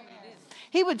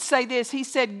 He would say this, he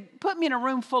said, put me in a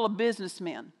room full of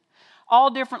businessmen. All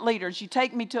different leaders. You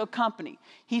take me to a company.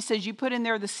 He says, you put in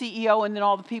there the CEO and then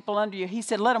all the people under you. He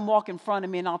said, let them walk in front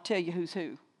of me and I'll tell you who's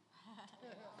who.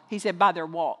 He said, by their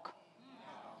walk.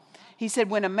 He said,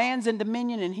 when a man's in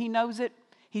dominion and he knows it,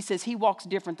 he says he walks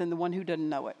different than the one who doesn't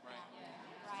know it.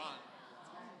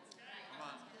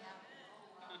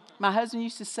 My husband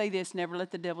used to say this, never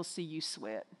let the devil see you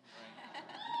sweat.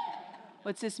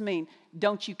 What's this mean?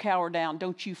 Don't you cower down.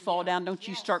 Don't you fall down. Don't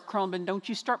you start crumbling. Don't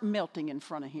you start melting in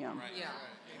front of him.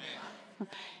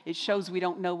 It shows we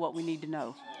don't know what we need to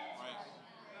know.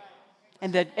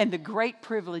 And the great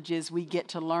privilege is we get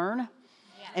to learn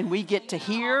and we get to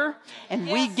hear and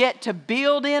we get to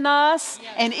build in us.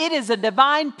 And it is a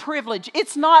divine privilege.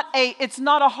 It's not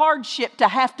a hardship to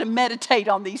have to meditate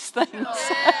on these things.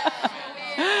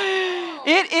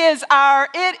 It's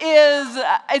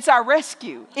our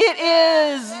rescue. It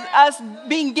is us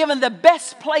being given the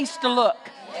best place to look.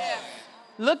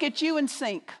 Look at you and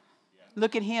sink.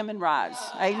 Look at him and rise.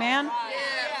 Amen?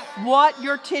 What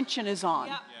your attention is on.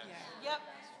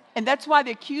 And that's why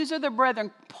the accuser of the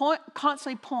brethren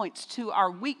constantly points to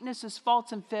our weaknesses,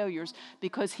 faults, and failures,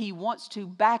 because he wants to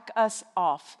back us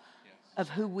off of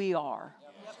who we are.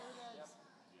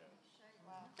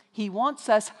 He wants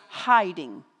us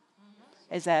hiding,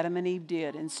 as Adam and Eve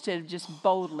did, instead of just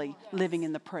boldly living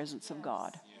in the presence of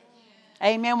God.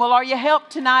 Amen. Well, are you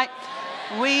helped tonight?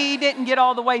 We didn't get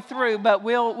all the way through, but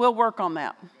we'll work on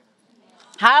that.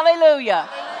 Hallelujah.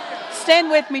 Stand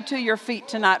with me to your feet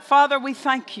tonight. Father, we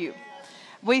thank you.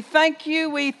 We thank you,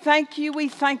 we thank you, we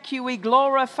thank you. We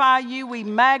glorify you, we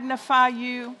magnify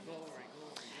you.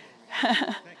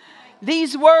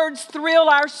 These words thrill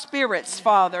our spirits,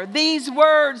 Father. These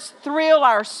words thrill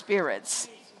our spirits.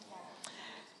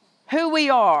 Who we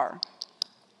are,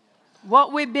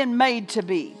 what we've been made to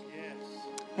be.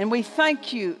 And we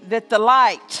thank you that the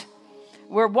light,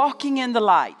 we're walking in the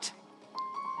light.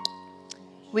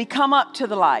 We come up to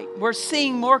the light. We're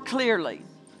seeing more clearly.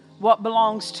 what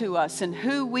belongs to us and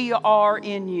who we are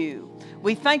in you.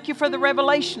 We thank you for the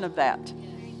revelation of that.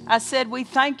 I said, we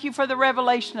thank you for the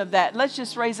revelation of that. Let's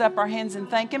just raise up our hands and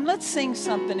thank Him. Let's sing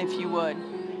something if you would.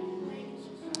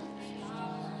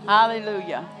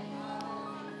 Hallelujah.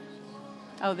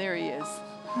 Oh, there He is.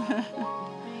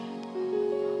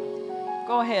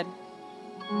 Go ahead.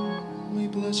 We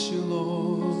bless you,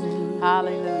 Lord.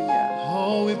 Hallelujah.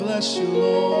 Oh, we bless you,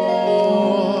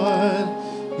 Lord.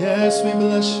 Yes, we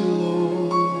bless you,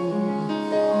 Lord.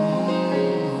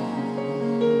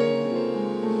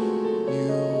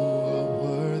 You are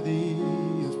worthy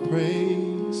of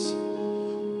praise,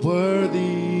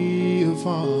 worthy of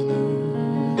honor.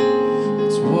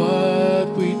 It's what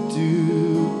we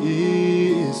do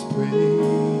is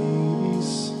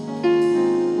praise.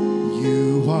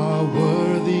 You are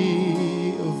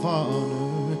worthy of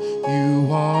honor. You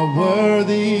are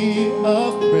worthy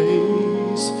of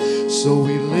praise. So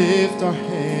we lift our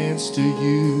hands to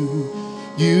you.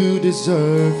 You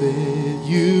deserve it.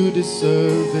 You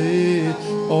deserve it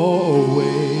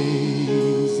always.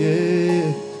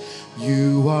 Yeah.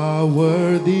 You are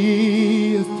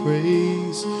worthy of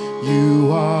praise. You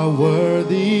are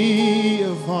worthy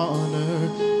of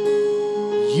honor.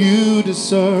 You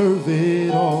deserve it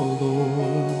all,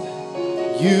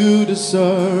 Lord. You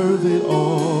deserve it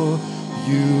all.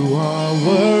 You are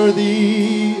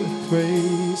worthy of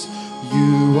praise.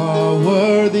 You are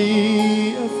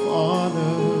worthy of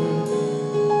honor.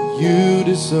 You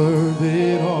deserve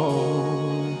it all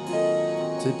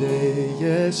today.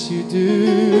 Yes, you do.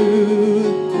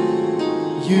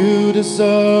 You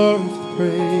deserve the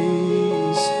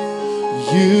praise.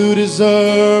 You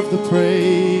deserve the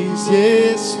praise.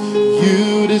 Yes,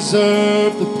 you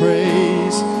deserve the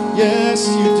praise. Yes,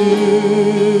 you do.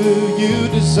 You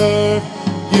deserve the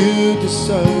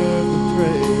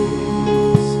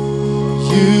praise.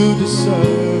 You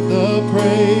deserve the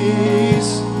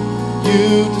praise.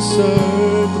 You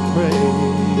deserve the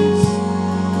praise.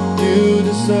 You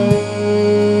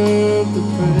deserve the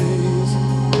praise.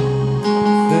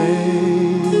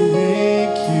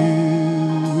 Thank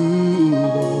you,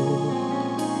 Lord.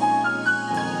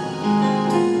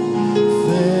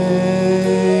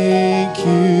 Thank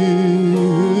you,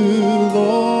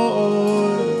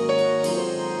 Lord.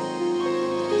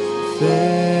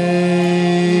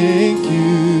 Thank you,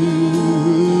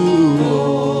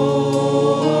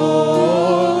 Lord.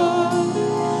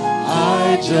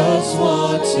 I just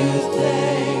want to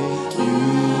thank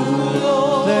you,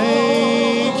 Lord.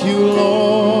 Thank you,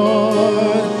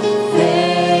 Lord.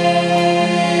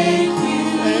 Thank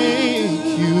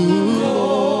you,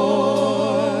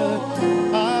 Lord.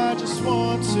 I just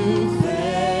want to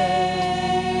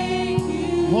thank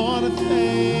you. Want to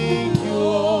thank you,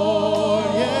 Lord.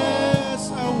 Yes,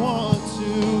 I want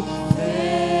to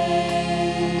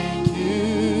thank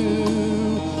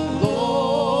you, Lord.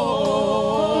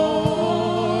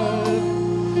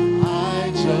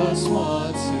 I just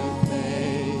want to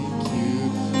thank you.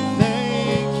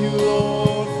 Thank you,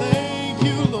 Lord. Thank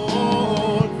you,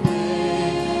 Lord.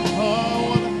 I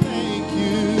want to thank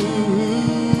you,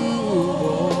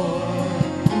 Lord.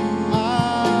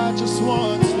 I just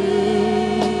want to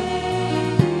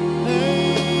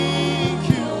thank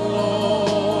you,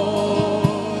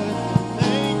 Lord.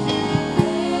 Thank you.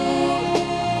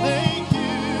 Thank you.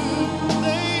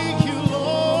 Thank you,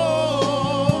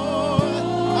 Lord.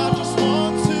 I just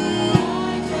want to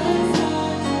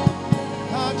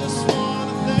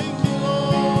thank you,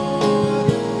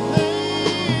 Lord.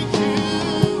 Thank you,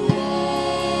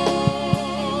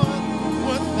 Lord.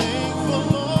 We're thankful,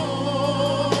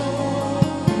 Lord.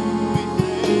 We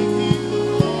thank you,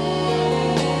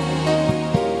 Lord.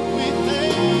 We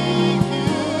thank you,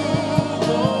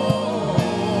 Lord.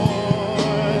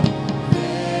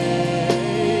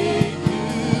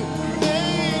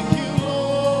 Thank you,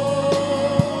 Lord.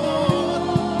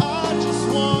 I just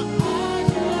want to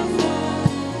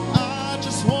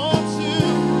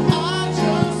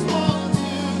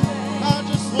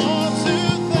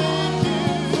thank you.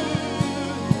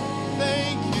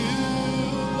 Thank you,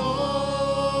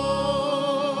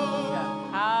 Lord.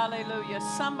 Hallelujah.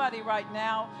 Somebody right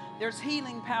now, there's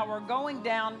healing power going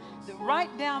down,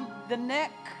 right down the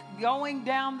neck, going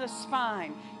down the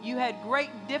spine. You had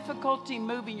great difficulty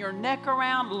moving your neck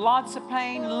around, lots of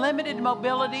pain, limited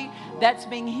mobility. That's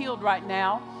being healed right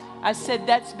now. I said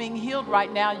that's being healed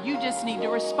right now. You just need to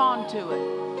respond to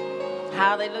it.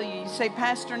 Hallelujah. You say,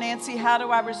 Pastor Nancy, how do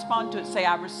I respond to it? Say,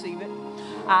 I receive it.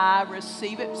 I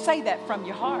receive it. Say that from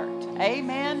your heart.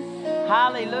 Amen.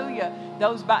 Hallelujah.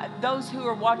 Those who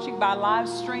are watching by live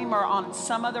stream or on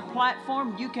some other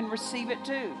platform, you can receive it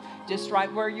too. Just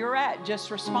right where you're at.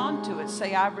 Just respond to it.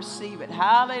 Say, I receive it.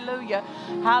 Hallelujah.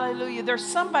 Hallelujah. There's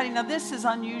somebody, now this is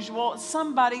unusual.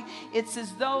 Somebody, it's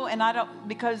as though,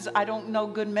 because I don't know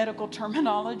good medical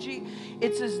terminology,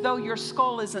 it's as though your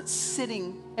skull isn't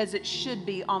sitting as it should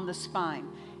be on the spine.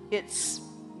 It's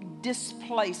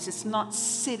displaced. It's not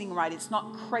sitting right. It's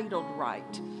not cradled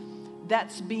right.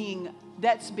 That's being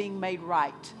made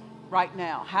right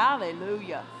now.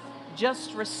 Hallelujah.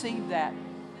 Just receive that.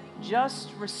 Just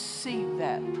receive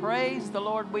that. Praise the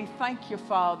Lord. We thank you,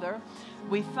 Father.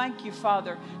 We thank you,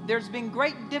 Father. There's been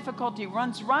great difficulty.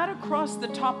 Runs right across the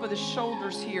top of the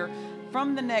shoulders here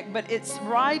from the neck, but it's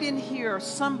right in here.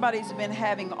 Somebody's been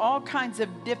having all kinds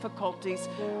of difficulties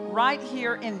right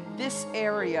here in this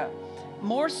area.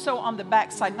 More so on the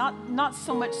backside. Not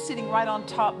so much sitting right on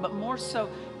top, but more so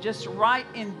just right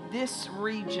in this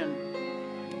region.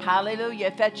 Hallelujah.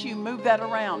 If that's you, move that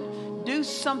around. Do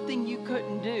something you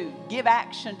couldn't do. Give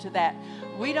action to that.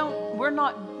 We're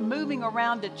not moving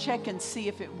around to check and see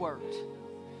if it worked.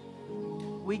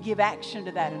 We give action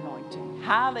to that anointing.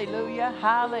 Hallelujah.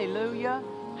 Hallelujah.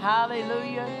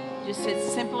 Hallelujah. Just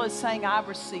as simple as saying, I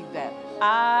receive that.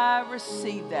 I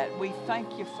receive that. We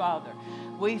thank you, Father.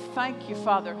 We thank you,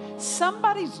 Father.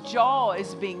 Somebody's jaw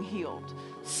is being healed.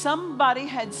 Somebody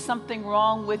had something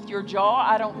wrong with your jaw.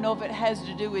 I don't know if it has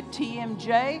to do with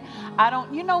TMJ.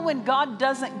 When God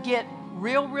doesn't get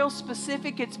real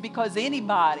specific, it's because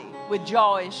anybody with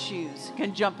jaw issues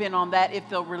can jump in on that if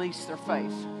they'll release their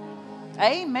faith.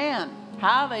 Amen.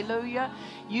 Hallelujah.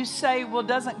 You say, well,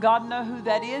 doesn't God know who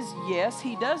that is? Yes,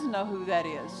 He does know who that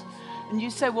is. And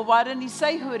you say, well, why didn't He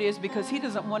say who it is? Because He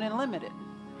doesn't want to limit it.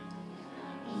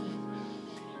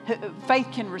 Faith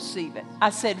can receive it. I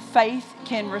said faith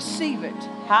can receive it.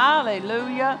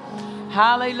 Hallelujah.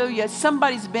 Hallelujah.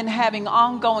 Somebody's been having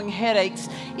ongoing headaches.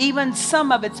 Even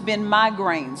some of it's been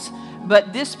migraines.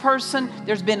 But this person,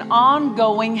 there's been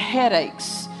ongoing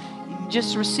headaches.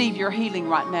 Just receive your healing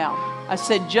right now. I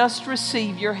said just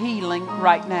receive your healing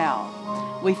right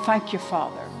now. We thank you,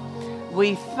 Father.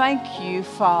 We thank you,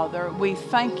 Father. We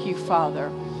thank you,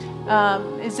 Father.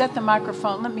 Is that the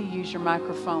microphone? Let me use your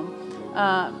microphone.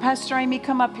 Pastor Amy,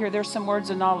 come up here. There's some words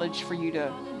of knowledge for you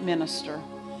to minister.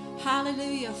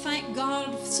 Hallelujah. Thank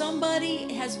God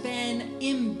somebody has been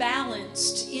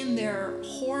imbalanced in their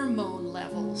hormone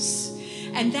levels.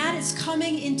 And that is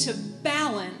coming into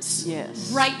balance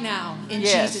right now in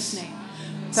Jesus' name.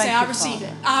 Say, I receive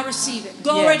it. I receive it.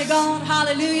 Glory to God.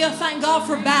 Hallelujah. Thank God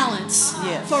for balance,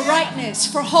 for rightness,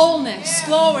 for wholeness.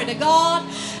 Glory to God.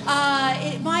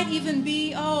 It might even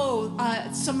be,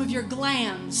 some of your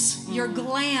glands. Your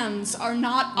glands are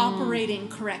not operating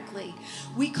correctly.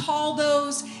 We call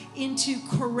those into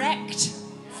correct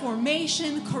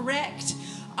formation, correct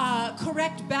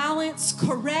balance,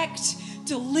 correct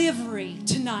delivery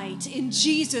tonight in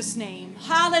Jesus' name.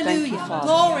 Hallelujah.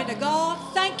 Glory to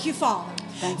God. Thank you, Father.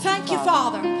 Thank you,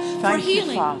 Father, for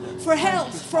healing, for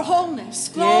health, for wholeness.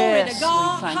 Glory to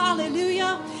God.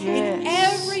 Hallelujah. In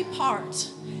every part,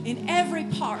 every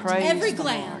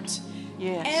gland,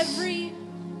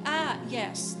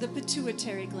 the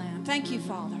pituitary gland. Thank you,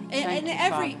 Father.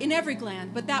 In every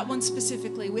gland, but that one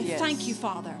specifically. We thank you,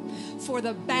 Father, for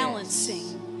the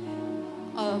balancing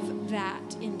of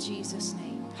that in Jesus'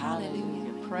 name.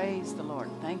 Hallelujah. Praise the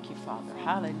Lord. Thank you, Father.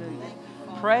 Hallelujah.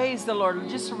 Praise the Lord.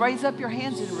 Just raise up your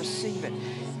hands and receive it.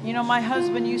 You know, my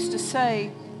husband used to say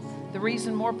the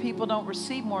reason more people don't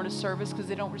receive more in a service is because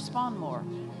they don't respond more.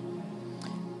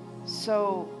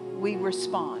 So we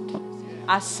respond.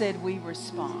 I said we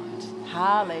respond.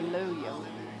 Hallelujah.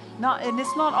 And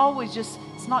it's not always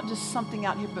it's not just something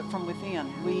out here, but from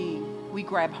within. We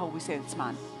grab hold. We say, it's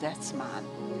mine. That's mine.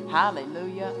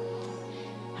 Hallelujah.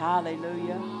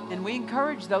 Hallelujah. And we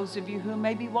encourage those of you who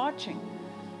may be watching,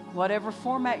 whatever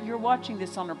format you're watching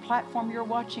this on or platform you're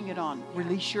watching it on,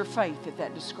 release your faith if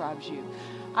that describes you.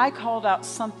 I called out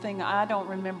something, I don't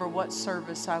remember what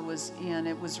service I was in.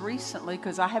 It was recently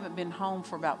because I haven't been home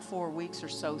for about 4 weeks or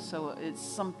so it's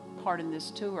some part in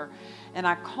this tour. And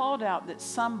I called out that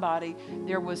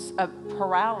there was a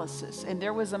paralysis, and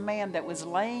there was a man that was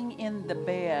laying in the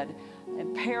bed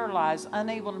and paralyzed,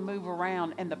 unable to move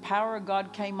around, and the power of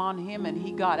God came on him, and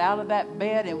he got out of that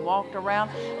bed and walked around,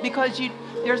 because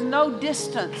there's no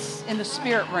distance in the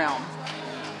spirit realm.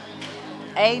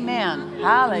 Amen.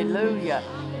 Hallelujah.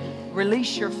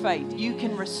 Release your faith. You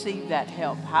can receive that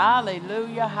help.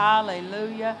 Hallelujah.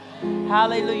 Hallelujah.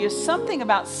 Hallelujah. Something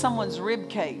about someone's rib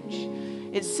cage.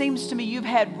 It seems to me you've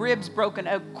had ribs broken,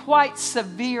 a quite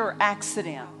severe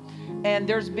accident. and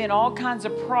there's been all kinds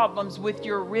of problems with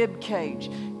your rib cage.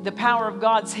 The power of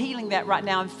God's healing that right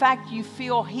now. In fact, you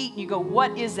feel heat and you go,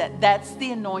 what is that? That's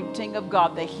the anointing of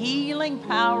God, the healing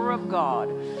power of God,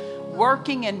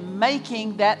 working and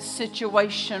making that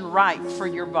situation right for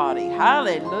your body.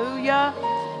 Hallelujah.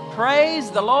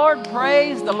 Praise the Lord,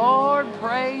 praise the Lord,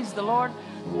 praise the Lord.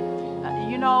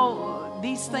 You know,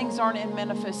 these things aren't in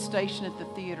manifestation at the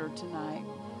theater tonight.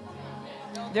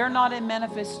 They're not in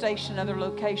manifestation in other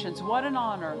locations. What an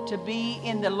honor to be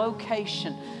in the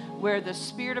location where the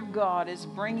Spirit of God is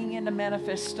bringing into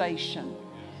manifestation.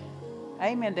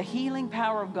 Amen. The healing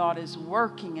power of God is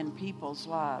working in people's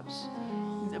lives.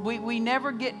 We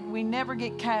never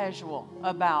get casual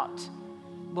about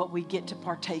what we get to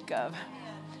partake of.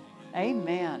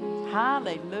 Amen.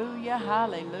 Hallelujah,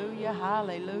 hallelujah,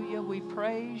 hallelujah. We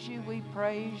praise you, we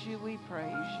praise you, we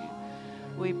praise you.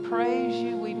 We praise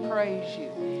you, we praise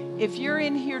you. If you're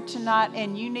in here tonight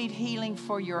and you need healing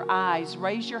for your eyes,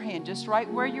 raise your hand just right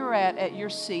where you're at your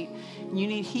seat. You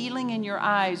need healing in your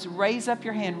eyes, raise up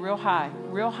your hand real high,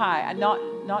 real high.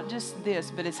 Not just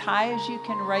this, but as high as you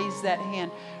can raise that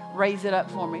hand, raise it up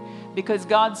for me. Because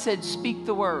God said, speak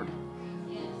the word.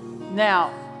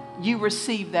 Now, you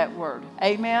receive that word.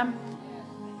 Amen.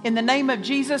 In the name of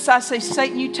Jesus, I say,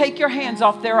 Satan, you take your hands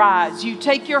off their eyes. You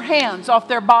take your hands off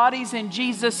their bodies in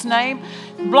Jesus' name.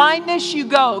 Blindness, you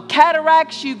go.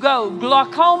 Cataracts, you go.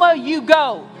 Glaucoma, you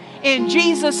go. In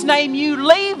Jesus' name, you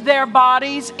leave their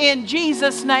bodies in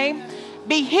Jesus' name.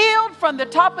 Be healed from the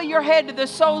top of your head to the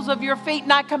soles of your feet,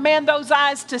 and I command those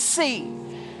eyes to see.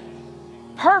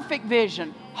 Perfect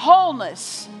vision,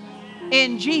 wholeness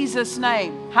in Jesus'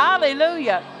 name.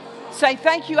 Hallelujah. Say,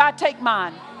 thank you, I take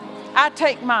mine. I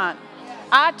take mine.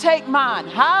 I take mine.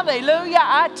 Hallelujah.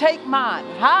 I take mine.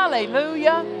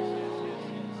 Hallelujah.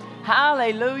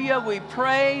 Hallelujah. We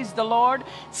praise the Lord.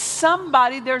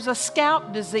 There's a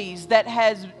scalp disease that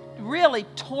has really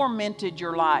tormented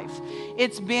your life.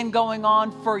 It's been going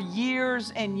on for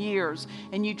years and years.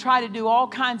 And you try to do all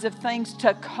kinds of things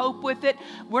to cope with it.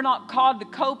 We're not called to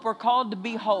cope. We're called to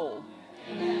be whole.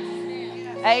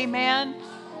 Amen.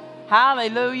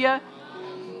 Hallelujah.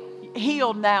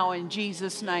 Healed now in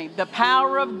Jesus' name. The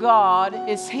power of God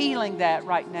is healing that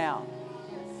right now.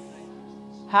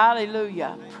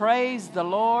 Hallelujah. Praise the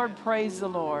Lord. Praise the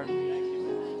Lord.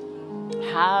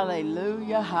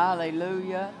 Hallelujah.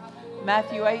 Hallelujah.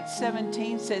 Matthew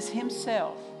 8:17 says,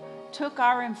 Himself took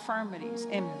our infirmities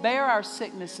and bare our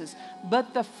sicknesses.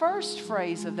 But the first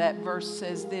phrase of that verse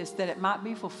says this, that it might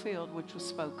be fulfilled which was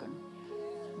spoken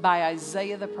by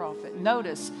Isaiah the prophet.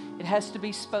 Notice, it has to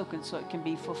be spoken so it can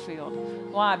be fulfilled.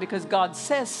 Why? Because God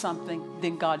says something,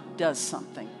 then God does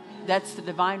something. That's the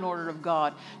divine order of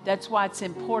God. That's why it's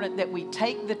important that we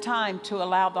take the time to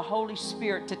allow the Holy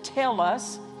Spirit to tell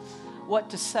us what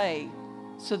to say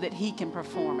so that He can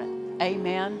perform it.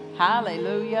 Amen.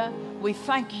 Hallelujah. We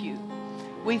thank you.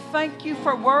 We thank you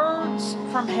for words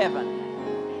from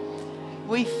heaven.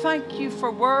 We thank you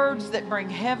for words that bring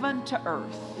heaven to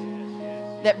earth,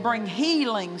 that bring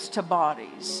healings to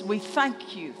bodies. We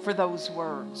thank you for those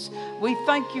words. We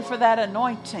thank you for that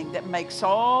anointing that makes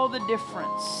all the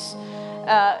difference.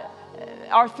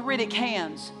 Arthritic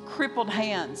hands, crippled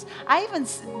hands.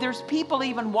 There's people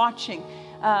even watching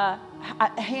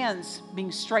hands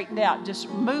being straightened out. Just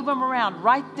move them around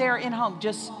right there in home.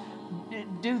 Just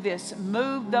do this.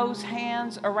 Move those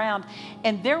hands around.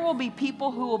 And there will be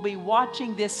people who will be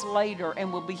watching this later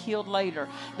and will be healed later.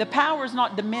 The power is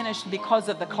not diminished because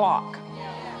of the clock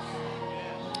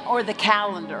or the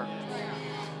calendar.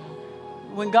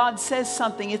 When God says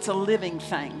something, it's a living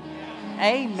thing.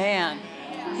 Amen.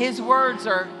 His words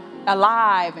are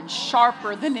alive and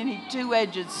sharper than any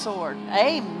two-edged sword.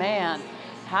 Amen.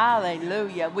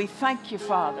 Hallelujah. We thank you,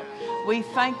 Father. We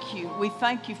thank you. We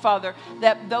thank you, Father,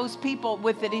 that those people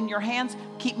with it in your hands,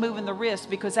 keep moving the wrist,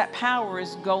 because that power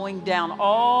is going down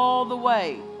all the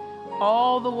way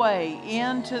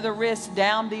into the wrist,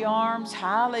 down the arms.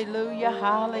 Hallelujah.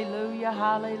 Hallelujah.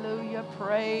 Hallelujah.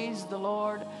 Praise the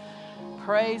Lord.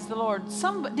 Praise the Lord.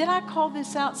 Did I call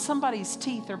this out? Somebody's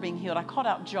teeth are being healed. I called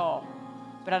out jaw,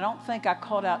 but I don't think I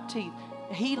called out teeth.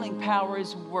 Healing power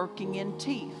is working in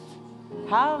teeth.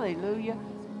 Hallelujah.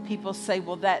 People say,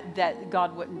 well, that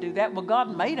God wouldn't do that. Well,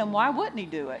 God made them. Why wouldn't He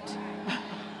do it?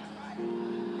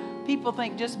 People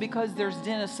think just because there's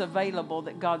dentists available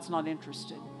that God's not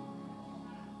interested.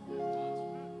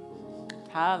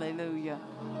 Hallelujah.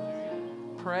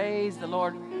 Praise the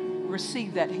Lord.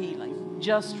 Receive that healing.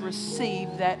 Just receive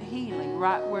that healing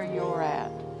right where you're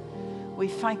at. We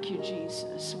thank you,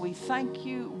 Jesus. We thank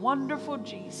you, wonderful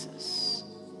Jesus.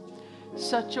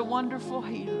 Such a wonderful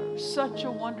healer. Such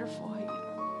a wonderful healer.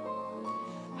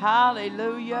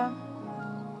 Hallelujah.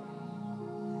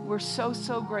 We're so,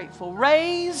 so grateful.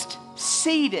 Raised,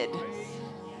 seated,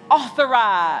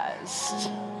 authorized.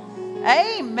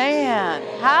 Amen.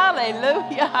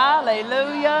 Hallelujah.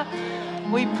 Hallelujah.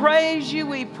 We praise you.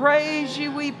 We praise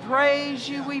you. We praise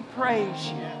you. We praise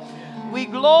you. We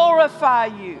glorify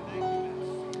you.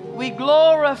 We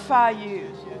glorify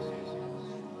you.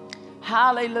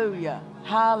 Hallelujah.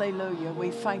 Hallelujah.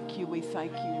 We thank you. We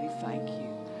thank you. We thank you.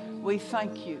 We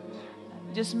thank you.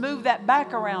 Just move that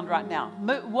back around right now.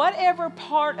 Whatever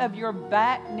part of your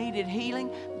back needed healing,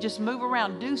 just move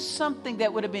around. Do something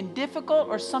that would have been difficult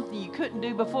or something you couldn't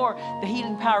do before. The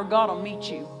healing power of God will meet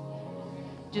you.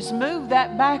 Just move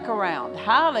that back around.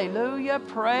 Hallelujah.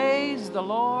 Praise the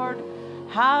Lord.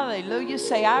 Hallelujah.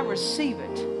 Say, I receive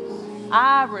it.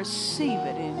 I receive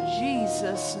it in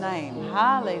Jesus' name.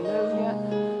 Hallelujah.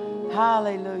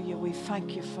 Hallelujah. We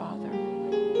thank you, Father.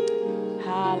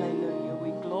 Hallelujah.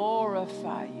 We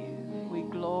glorify you. We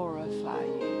glorify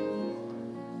you.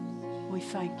 We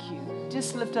thank you.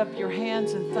 Just lift up your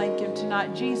hands and thank Him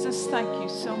tonight. Jesus, thank you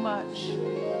so much.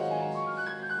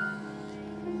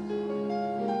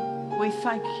 We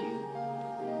thank you.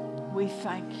 We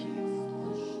thank you.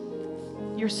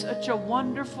 You're such a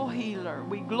wonderful healer.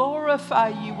 We glorify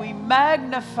you. We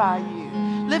magnify you.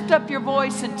 Lift up your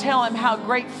voice and tell Him how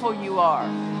grateful you are.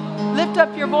 Lift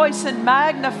up your voice and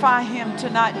magnify Him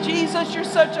tonight. Jesus, you're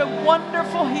such a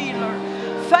wonderful healer.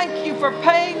 Thank you for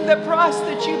paying the price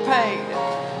that you paid.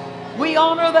 We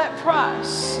honor that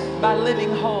price by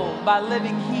living whole, by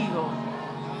living healed.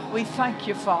 We thank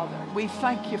you, Father. We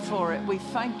thank you for it. We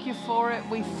thank you for it.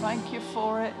 We thank you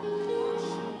for it.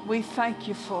 We thank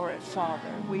you for it,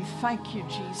 Father. We thank you,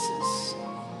 Jesus.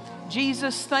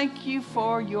 Jesus, thank you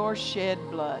for your shed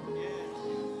blood.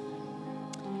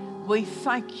 We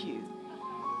thank you.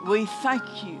 We thank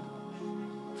you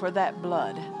for that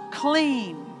blood.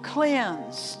 Clean,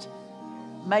 cleansed,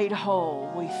 made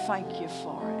whole. We thank you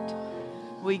for it.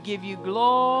 We give you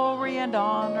glory and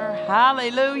honor.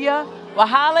 Hallelujah. Well,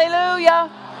 hallelujah.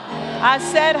 I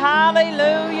said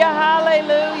hallelujah,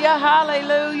 hallelujah,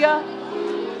 hallelujah.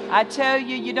 I tell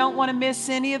you, you don't want to miss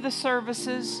any of the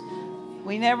services.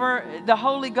 The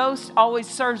Holy Ghost always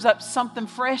serves up something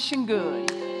fresh and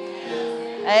good.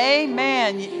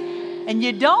 Amen. And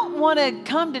you don't want to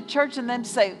come to church and then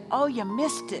say, oh, you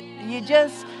missed it. You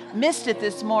just missed it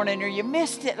this morning, or you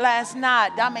missed it last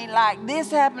night. I mean, like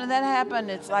this happened and that happened.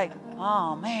 It's like,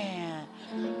 oh, man.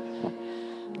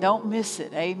 Don't miss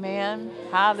it. Amen.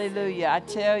 Hallelujah. I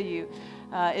tell you,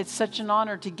 it's such an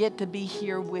honor to get to be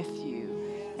here with you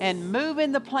and move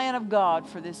in the plan of God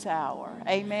for this hour.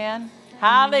 Amen.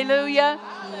 Hallelujah.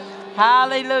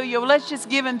 Hallelujah. Well, let's just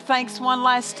give Him thanks one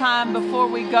last time before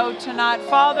we go tonight.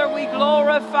 Father, we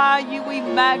glorify you. We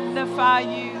magnify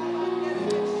you.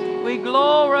 We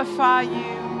glorify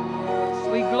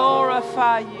you. We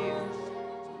glorify you.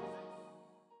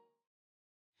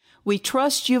 We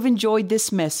trust you've enjoyed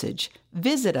this message.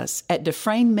 Visit us at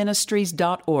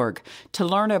DufresneMinistries.org to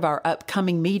learn of our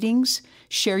upcoming meetings,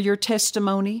 share your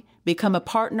testimony, become a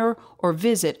partner, or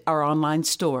visit our online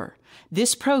store.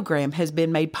 This program has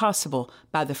been made possible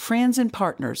by the friends and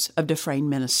partners of Dufresne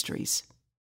Ministries.